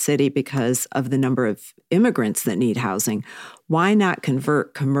here in the city because of the number of immigrants that need housing. Why not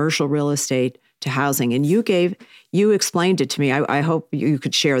convert commercial real estate to housing? And you explained it to me. I hope you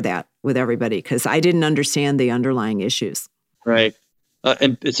could share that with everybody because I didn't understand the underlying issues. Right.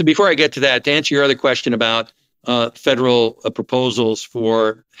 And so before I get to that, to answer your other question about federal proposals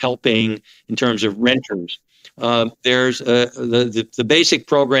for helping in terms of renters. There's the basic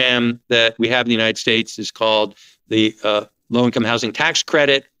program that we have in the United States is called the Low-Income Housing Tax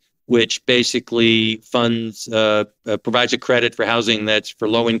Credit, which basically provides a credit for housing that's for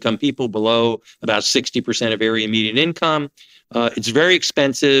low-income people below about 60% of area median income. It's very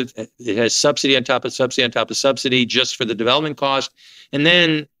expensive. It has subsidy on top of subsidy on top of subsidy just for the development cost. And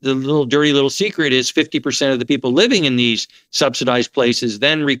then the dirty little secret is 50% of the people living in these subsidized places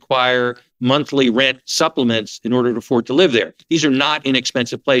then require monthly rent supplements in order to afford to live there. These are not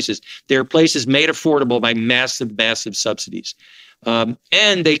inexpensive places. They're places made affordable by massive, massive subsidies. And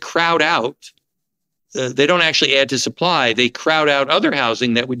they crowd out, they don't actually add to supply, they crowd out other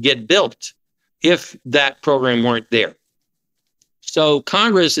housing that would get built if that program weren't there. So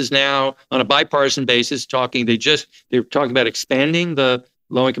Congress is now on a bipartisan basis they're talking about expanding the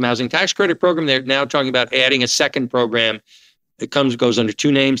low-income housing tax credit program. They're now talking about adding a second program. It goes under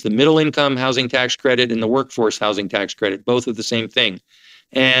two names, the middle income housing tax credit and the workforce housing tax credit, both of the same thing.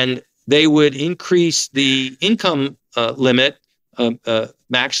 And they would increase the income limit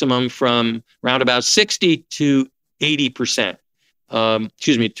maximum from around about 60 to 80%, to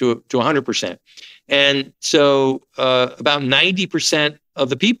 100%. And so about 90% of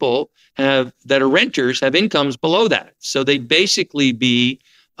the people that are renters have incomes below that. So they'd basically be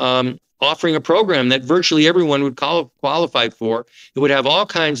offering a program that virtually everyone would qualify for. It would have all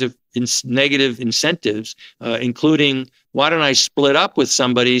kinds of negative incentives, including, why don't I split up with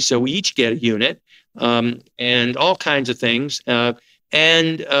somebody so we each get a unit, and all kinds of things. And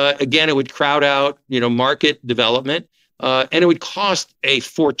again, it would crowd out, market development, and it would cost a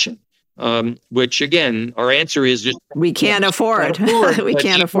fortune. Which again, our answer is just we can't afford. We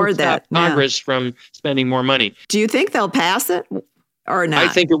can't afford that. Congress from spending more money. Do you think they'll pass it or not? I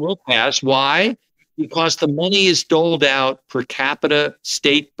think it will pass. Why? Because the money is doled out per capita,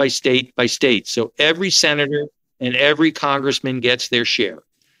 state by state by state. So every senator and every congressman gets their share.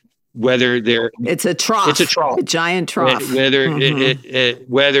 Whether it's a trough, a giant trough. Whether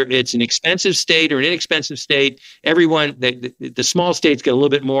it's an expensive state or an inexpensive state, everyone, the small states get a little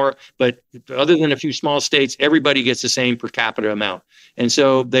bit more, but other than a few small states, everybody gets the same per capita amount, and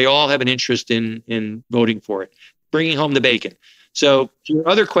so they all have an interest in voting for it, bringing home the bacon. So to your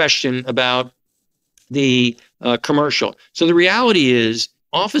other question about the commercial, so the reality is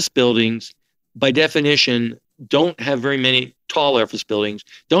office buildings, by definition, don't have very many tall office buildings,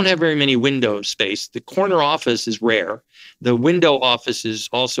 don't have very many window space. The corner office is rare. The window office is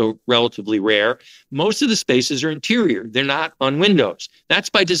also relatively rare. Most of the spaces are interior. They're not on windows. That's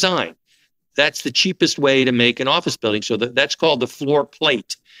by design. That's the cheapest way to make an office building. So that's called the floor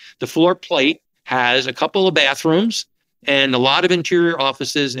plate. The floor plate has a couple of bathrooms and a lot of interior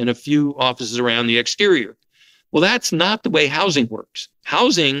offices and a few offices around the exterior. Well, that's not the way housing works.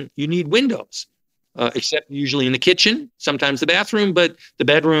 Housing, you need windows. Except usually in the kitchen, sometimes the bathroom, but the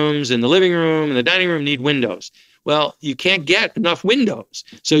bedrooms and the living room and the dining room need windows. Well, you can't get enough windows.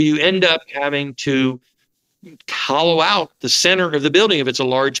 So you end up having to hollow out the center of the building if it's a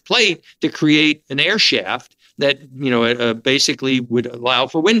large plate to create an air shaft that, basically would allow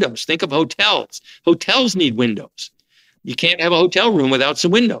for windows. Think of hotels. Hotels need windows. You can't have a hotel room without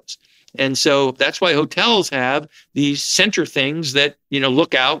some windows. And so that's why hotels have these center things that,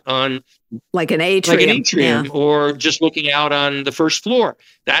 look out on like an atrium, yeah. Or just looking out on the first floor.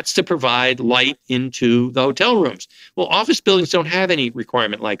 That's to provide light into the hotel rooms. Well, office buildings don't have any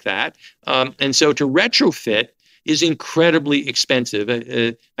requirement like that. And so to retrofit is incredibly expensive.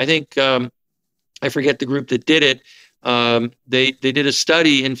 I think, I forget the group that did it. They did a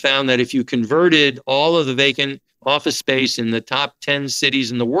study and found that if you converted all of the vacant office space in the top 10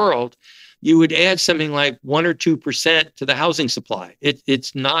 cities in the world, you would add something like 1 or 2% to the housing supply.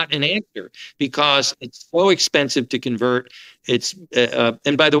 It's not an answer because it's so expensive to convert.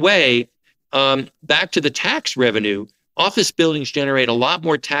 And by the way, back to the tax revenue, office buildings generate a lot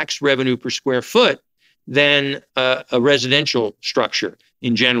more tax revenue per square foot than a residential structure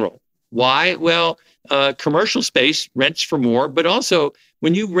in general. Why? Well, commercial space rents for more, but also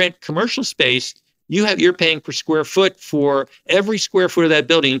when you rent commercial space, you're paying per square foot for every square foot of that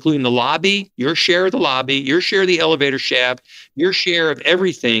building, including the lobby, your share of the lobby, your share of the elevator shaft, your share of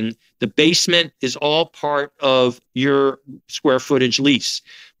everything. The basement is all part of your square footage lease.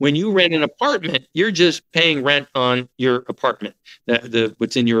 When you rent an apartment, you're just paying rent on your apartment,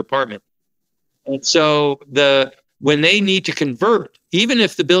 what's in your apartment. And so when they need to convert, even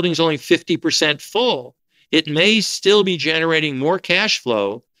if the building's only 50% full, it may still be generating more cash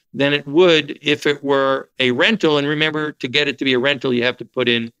flow than it would if it were a rental. And remember, to get it to be a rental, you have to put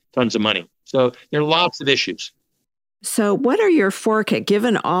in tons of money. So there are lots of issues. So, what are your forecast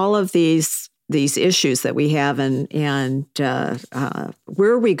given all of these issues that we have, and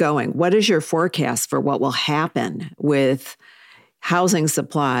where are we going? What is your forecast for what will happen with housing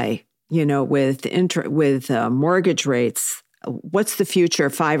supply? With mortgage rates. What's the future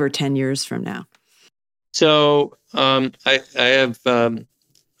 5 or 10 years from now? So I have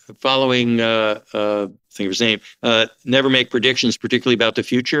following. I think of his name. Never make predictions, particularly about the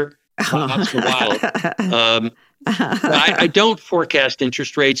future. Once in a while. I don't forecast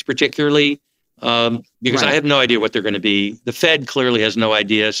interest rates particularly because I have no idea what they're going to be. The Fed clearly has no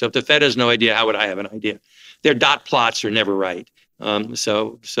idea. So if the Fed has no idea, how would I have an idea? Their dot plots are never right.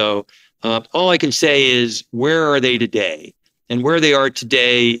 So all I can say is, where are they today? And where they are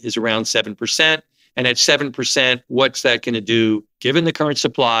today is around 7%. And at 7%, what's that going to do given the current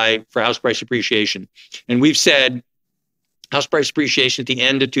supply for house price appreciation? And we've said house price appreciation at the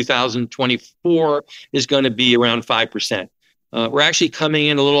end of 2024 is going to be around 5%. We're actually coming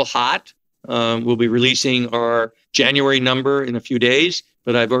in a little hot. We'll be releasing our January number in a few days,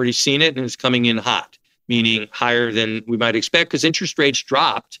 but I've already seen it and it's coming in hot, meaning higher than we might expect because interest rates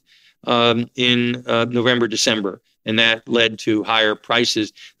dropped in November, December, and that led to higher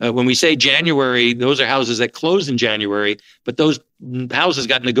prices. When we say January, those are houses that closed in January, but those houses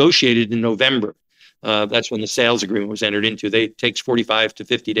got negotiated in November. That's when the sales agreement was entered into. It takes 45 to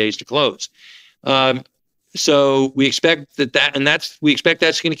 50 days to close. So we expect we expect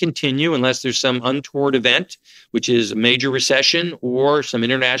that's going to continue unless there's some untoward event, which is a major recession or some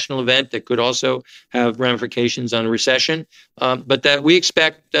international event that could also have ramifications on a recession. But that we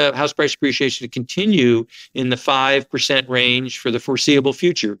expect house price appreciation to continue in the 5% range for the foreseeable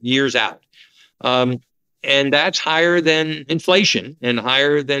future, years out. And that's higher than inflation and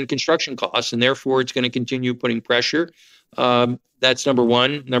higher than construction costs, and therefore it's going to continue putting pressure. That's number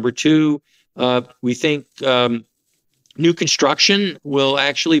one. Number two, we think new construction will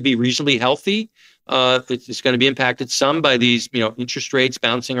actually be reasonably healthy. It's going to be impacted some by these, interest rates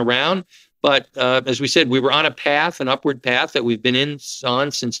bouncing around. But as we said, we were on an upward path that we've been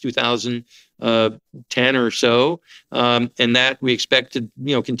on since 2010 or so, and that we expect to,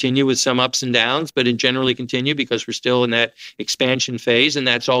 continue with some ups and downs, but generally continue because we're still in that expansion phase, and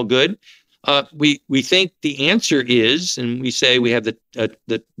that's all good. We think the answer is, and we say we have the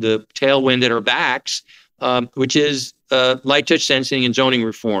tailwind at our backs, which is light touch sensing and zoning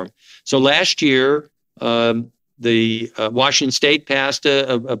reform. So last year, the Washington State passed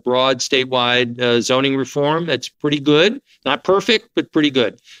a broad statewide zoning reform that's pretty good, not perfect, but pretty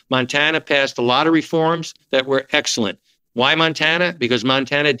good. Montana passed a lot of reforms that were excellent. Why Montana? Because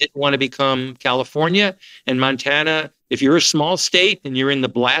Montana didn't want to become California, and Montana, if you're a small state and you're in the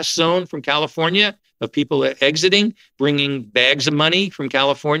blast zone from California of people exiting, bringing bags of money from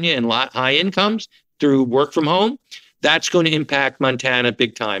California and high incomes through work from home, that's going to impact Montana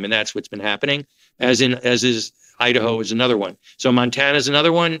big time. And that's what's been happening, as is Idaho is another one. So Montana is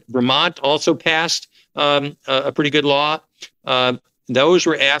another one. Vermont also passed a pretty good law. Those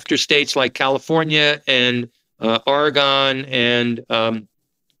were after states like California and Oregon and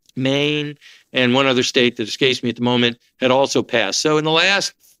Maine and one other state that escapes me at the moment had also passed. So in the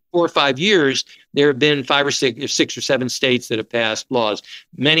last 4 or 5 years, there have been 5 or 6 or 7 states that have passed laws.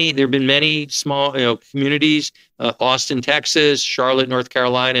 There have been many small, communities, Austin, Texas, Charlotte, North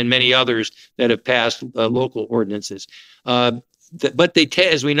Carolina, and many others that have passed local ordinances. But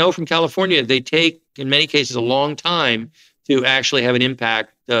as we know from California, they take, in many cases, a long time to actually have an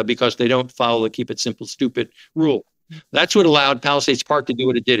impact because they don't follow the keep it simple, stupid rule. That's what allowed Palisades Park to do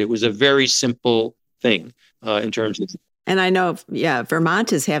what it did. It was a very simple thing in terms of. And I know,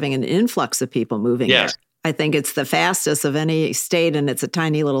 Vermont is having an influx of people moving there. I think it's the fastest of any state, and it's a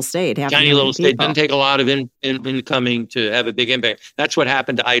tiny little state. Tiny little state. Doesn't take a lot of incoming to have a big impact. That's what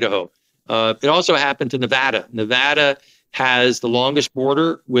happened to Idaho. It also happened to Nevada. Nevada has the longest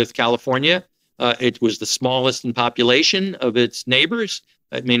border with California. It was the smallest in population of its neighbors.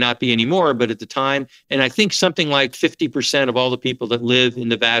 It may not be anymore, but at the time, and I think something like 50% of all the people that live in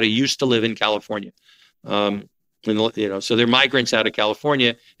Nevada used to live in California. So they're migrants out of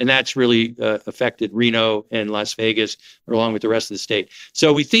California, and that's really affected Reno and Las Vegas, along with the rest of the state.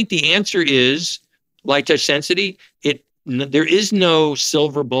 So we think the answer is light touch sensitivity. There is no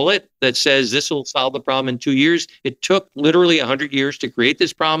silver bullet that says this will solve the problem in 2 years. It took literally 100 years to create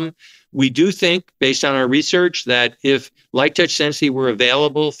this problem. We do think, based on our research, that if light touch sensitivity were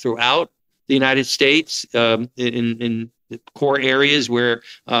available throughout the United States in core areas where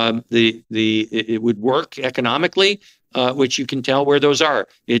it would work economically, which you can tell where those are.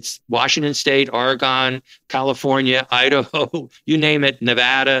 It's Washington State, Oregon, California, Idaho, you name it,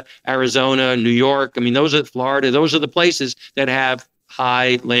 Nevada, Arizona, New York. I mean, those are Florida. Those are the places that have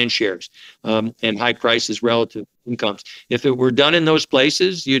high land shares and high prices relative incomes. If it were done in those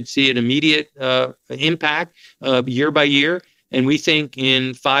places, you'd see an immediate impact year by year. And we think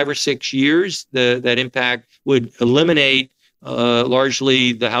in 5 or 6 years, that impact would eliminate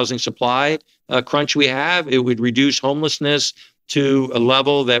largely the housing supply crunch we have. It would reduce homelessness to a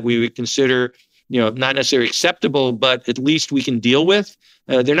level that we would consider, not necessarily acceptable, but at least we can deal with.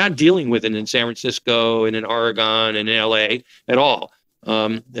 They're not dealing with it in San Francisco and in Oregon and in LA at all,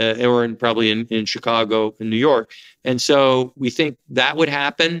 or probably in Chicago and New York. And so we think that would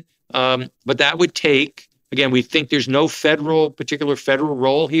happen, but that would take. Again, we think there's no particular federal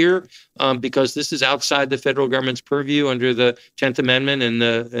role here because this is outside the federal government's purview under the 10th Amendment and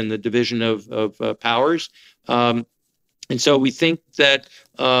the division of powers. And so we think that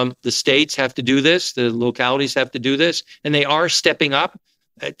the states have to do this, the localities have to do this, and they are stepping up.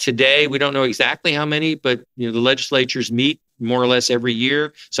 Today, we don't know exactly how many, but the legislatures meet more or less every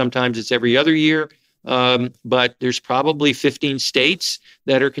year. Sometimes it's every other year. But there's probably 15 states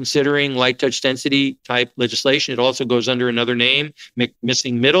that are considering light touch density type legislation. It also goes under another name,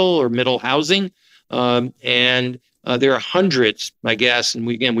 missing middle or middle housing. And there are hundreds, I guess, and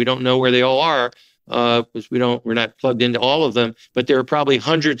we don't know where they all are because we're not plugged into all of them, but there are probably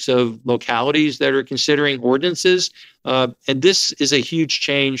hundreds of localities that are considering ordinances. And this is a huge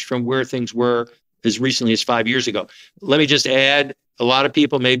change from where things were as recently as 5 years ago. Let me just add, a lot of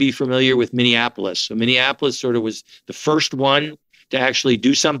people may be familiar with Minneapolis. So Minneapolis sort of was the first one to actually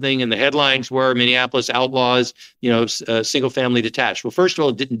do something, and the headlines were Minneapolis outlaws, single family detached. Well, first of all,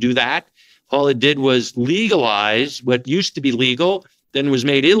 it didn't do that. All it did was legalize what used to be legal, then was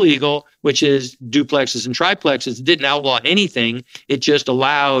made illegal, which is duplexes and triplexes. It didn't outlaw anything. It just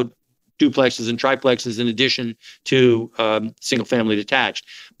allowed duplexes and triplexes in addition to single family detached.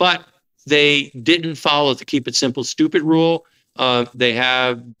 But they didn't follow the keep it simple, stupid rule. They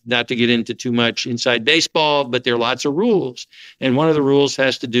have, not to get into too much inside baseball, but there are lots of rules. And one of the rules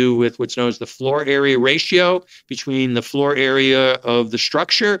has to do with what's known as the floor area ratio between the floor area of the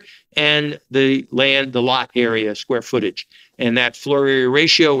structure and the lot area, square footage. And that floor area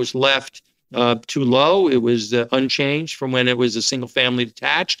ratio was left too low. It was unchanged from when it was a single family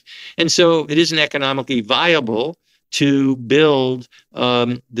detached. And so it isn't economically viable to build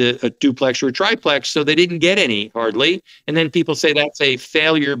a duplex or a triplex, so they didn't get any hardly. And then people say that's a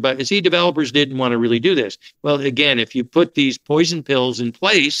failure, but developers didn't want to really do this. Well, again, if you put these poison pills in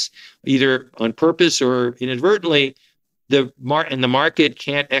place, either on purpose or inadvertently, the market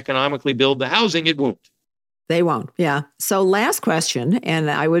can't economically build the housing, it won't. They won't. Yeah. So last question, and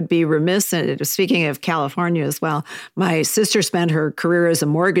I would be remiss, speaking of California as well, my sister spent her career as a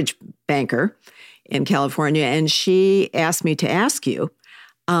mortgage banker in California, and she asked me to ask you,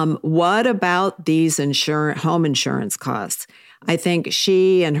 what about these home insurance costs? I think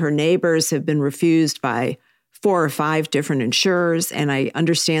she and her neighbors have been refused by 4 or 5 different insurers, and I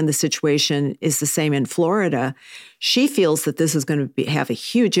understand the situation is the same in Florida. She feels that this is going to have a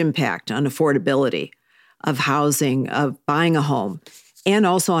huge impact on affordability of housing, of buying a home, and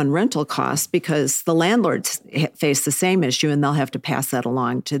also on rental costs because the landlords face the same issue, and they'll have to pass that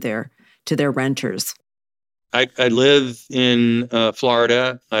along to their renters. I live in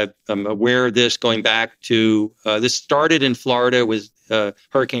Florida. I'm aware of this going back to, this started in Florida with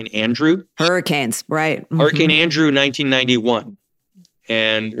Hurricane Andrew. Hurricanes, right. Mm-hmm. Hurricane Andrew, 1991.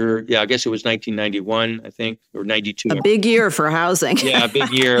 I guess it was 1991, I think, or 92. A big year for housing. Yeah, a big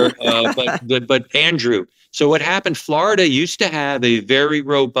year. But Andrew. So what happened, Florida used to have a very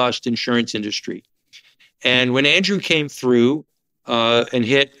robust insurance industry. And when Andrew came through, and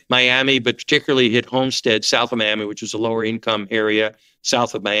hit Miami, but particularly hit Homestead, south of Miami, which was a lower income area,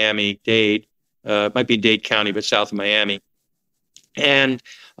 south of Miami, Dade, might be Dade County, but south of Miami. And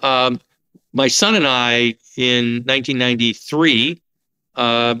my son and I, in 1993,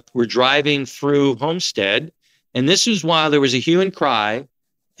 were driving through Homestead, and this was while there was a hue and cry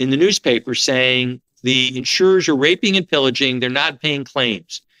in the newspaper saying the insurers are raping and pillaging, they're not paying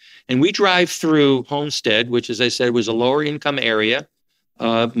claims. And we drive through Homestead, which, as I said, was a lower income area,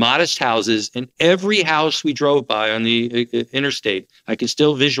 modest houses. And every house we drove by on the interstate, I can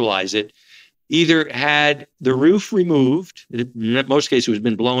still visualize it, either had the roof removed, in most cases it was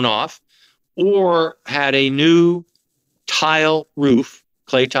been blown off, or had a new tile roof,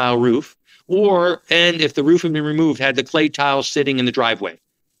 clay tile roof, and if the roof had been removed, had the clay tile sitting in the driveway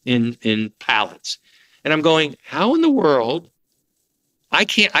in pallets. And I'm going, how in the world?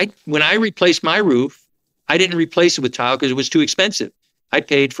 When I replaced my roof, I didn't replace it with tile because it was too expensive. I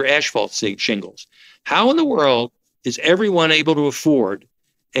paid for asphalt shingles. How in the world is everyone able to afford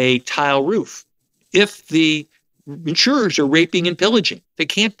a tile roof if the insurers are raping and pillaging? They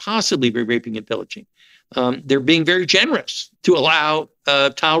can't possibly be raping and pillaging. They're being very generous to allow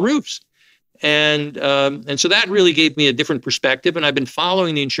tile roofs. And so that really gave me a different perspective. And I've been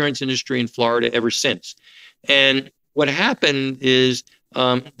following the insurance industry in Florida ever since. And what happened is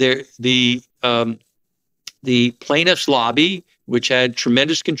the plaintiffs' lobby, which had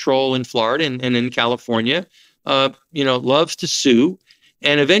tremendous control in Florida and in California, loves to sue.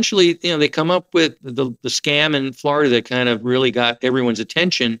 And eventually, they come up with the scam in Florida that kind of really got everyone's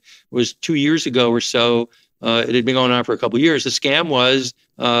attention. Was 2 years ago or so. It had been going on for a couple of years. The scam was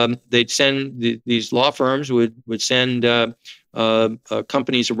they'd send these law firms would send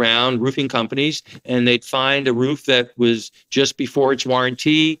companies around, roofing companies, and they'd find a roof that was just before its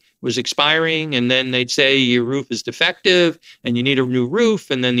warranty was expiring, and then they'd say your roof is defective and you need a new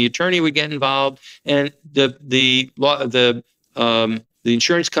roof, and then the attorney would get involved, and the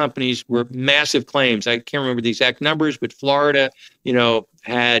insurance companies were massive claims. I can't remember the exact numbers, but Florida,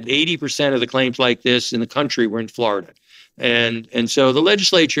 had 80% of the claims like this in the country were in Florida. And so the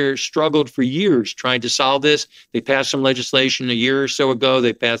legislature struggled for years trying to solve this. They passed some legislation a year or so ago.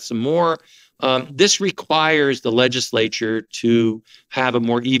 They passed some more. This requires the legislature to have a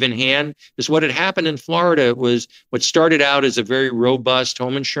more even hand. Because what had happened in Florida was what started out as a very robust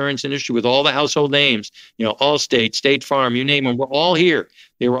home insurance industry with all the household names, Allstate, State Farm, you name them, were all here.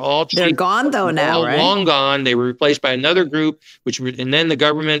 They were all cheap. They're gone though now, right? Long gone. They were replaced by another group, and then the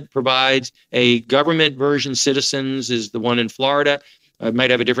government provides a government version. Citizens is the one in Florida. It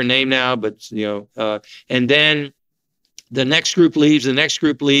might have a different name now, but and then the next group leaves,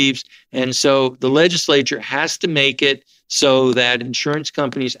 and so the legislature has to make it so that insurance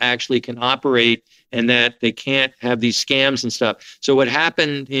companies actually can operate and that they can't have these scams and stuff. So what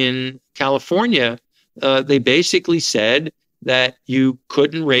happened in California, they basically said that you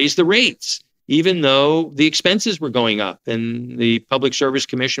couldn't raise the rates, even though the expenses were going up. And the Public Service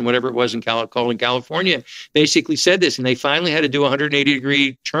Commission, whatever it was in California, basically said this, and they finally had to do a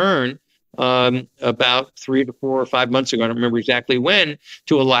 180-degree turn about 3 to 4 or 5 months ago, I don't remember exactly when,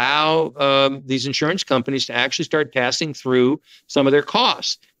 to allow these insurance companies to actually start passing through some of their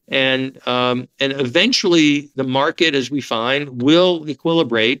costs. And eventually the market, as we find, will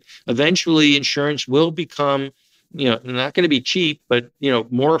equilibrate. Eventually insurance will become, not going to be cheap, but,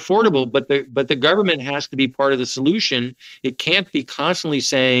 more affordable. But the government has to be part of the solution. It can't be constantly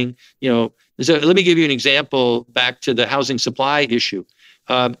saying, so let me give you an example back to the housing supply issue.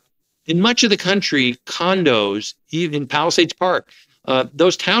 In much of the country, condos, even in Palisades Park,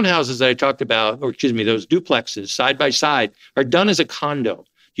 those townhouses that I talked about, those duplexes side by side, are done as a condo.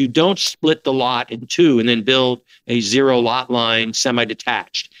 You don't split the lot in two and then build a zero lot line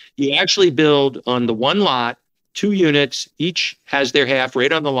semi-detached. You actually build on the one lot, 2 units, each has their half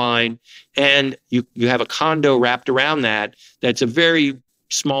right on the line, and you have a condo wrapped around that. That's a very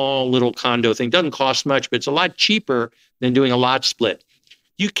small little condo thing. Doesn't cost much, but it's a lot cheaper than doing a lot split.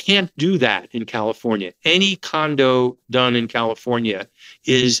 You can't do that in California. Any condo done in California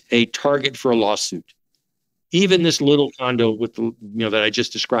is a target for a lawsuit. Even this little condo with that I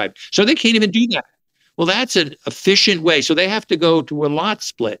just described. So they can't even do that. Well, that's an efficient way. So they have to go to a lot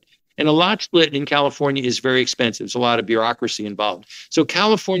split. And a lot split in California is very expensive. There's a lot of bureaucracy involved. So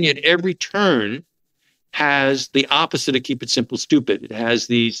California at every turn has the opposite of keep it simple, stupid. It has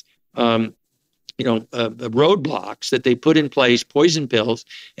these roadblocks that they put in place, poison pills.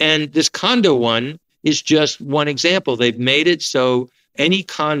 And this condo one is just one example. They've made it so any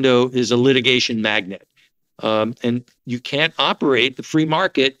condo is a litigation magnet. And you can't operate the free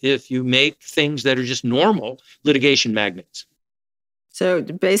market if you make things that are just normal litigation magnets. So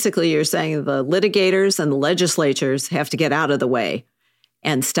basically you're saying the litigators and the legislatures have to get out of the way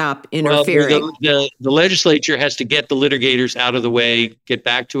and stop interfering. Well, the legislature has to get the litigators out of the way, get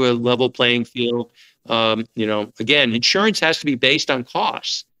back to a level playing field. Again, insurance has to be based on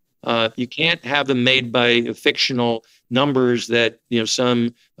costs. You can't have them made by fictional numbers that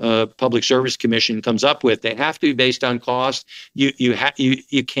some public service commission comes up with. They have to be based on cost. You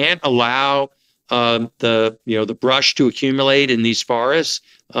can't allow the brush to accumulate in these forests.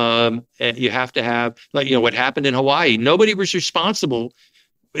 And you have to have what happened in Hawaii. Nobody was responsible,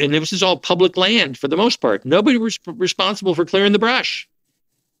 and this is all public land for the most part. Nobody was responsible for clearing the brush.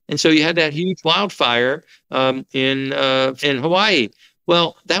 And so you had that huge wildfire in Hawaii.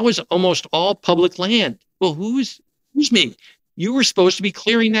 Well, that was almost all public land. Well, who's me? You were supposed to be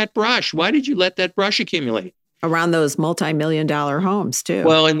clearing that brush. Why did you let that brush accumulate? Around those multi-million-dollar homes too.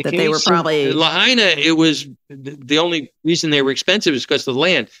 Well, in the that case they were probably of Lahaina, it was the only reason they were expensive is because of the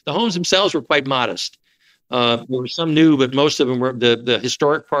land. The homes themselves were quite modest. There were some new, but most of them were the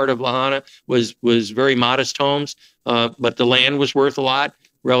historic part of Lahaina was very modest homes, but the land was worth a lot,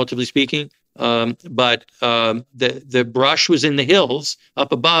 relatively speaking. But the brush was in the hills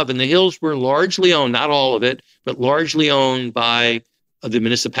up above, and the hills were largely owned, not all of it, but largely owned by the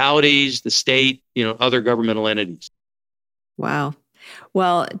municipalities, the state, other governmental entities. Wow.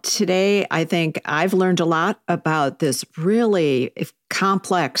 Well, today I think I've learned a lot about this really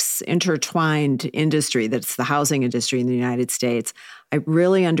complex, intertwined industry that's the housing industry in the United States. I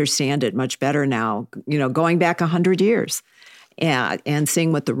really understand it much better now, going back 100 years and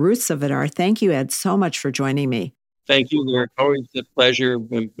seeing what the roots of it are. Thank you, Ed, so much for joining me. Thank you, Laura. Always a pleasure.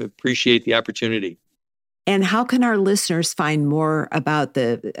 Appreciate the opportunity. And how can our listeners find more about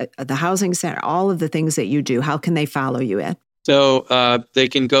the housing center, all of the things that you do? How can they follow you, Ed? So they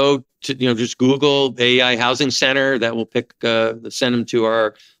can go to just Google AI Housing Center. That will send them to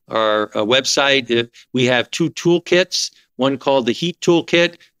our website. We have 2 toolkits. One called the HEAT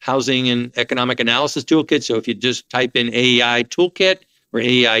Toolkit, Housing and Economic Analysis Toolkit. So if you just type in AI Toolkit or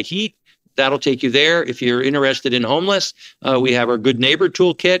AI HEAT, that'll take you there. If you're interested in homeless, we have our Good Neighbor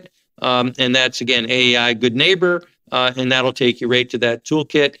Toolkit, and that's again AI Good Neighbor, and that'll take you right to that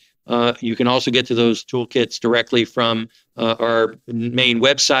toolkit. You can also get to those toolkits directly from our main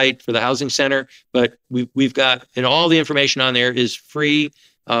website for the housing center, but we've got, and all the information on there is free.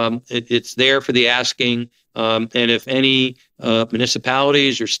 It's there for the asking. And if any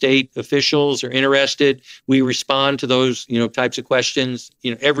municipalities or state officials are interested, we respond to those types of questions.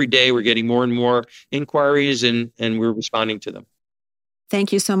 Every day we're getting more and more inquiries, and we're responding to them.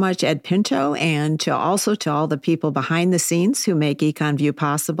 Thank you so much, Ed Pinto, and to all the people behind the scenes who make EconView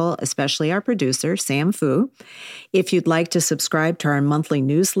possible, especially our producer, Sam Fu. If you'd like to subscribe to our monthly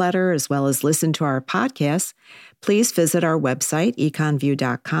newsletter as well as listen to our podcasts, please visit our website,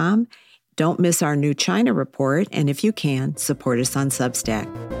 econview.com. Don't miss our new China report, and if you can, support us on Substack.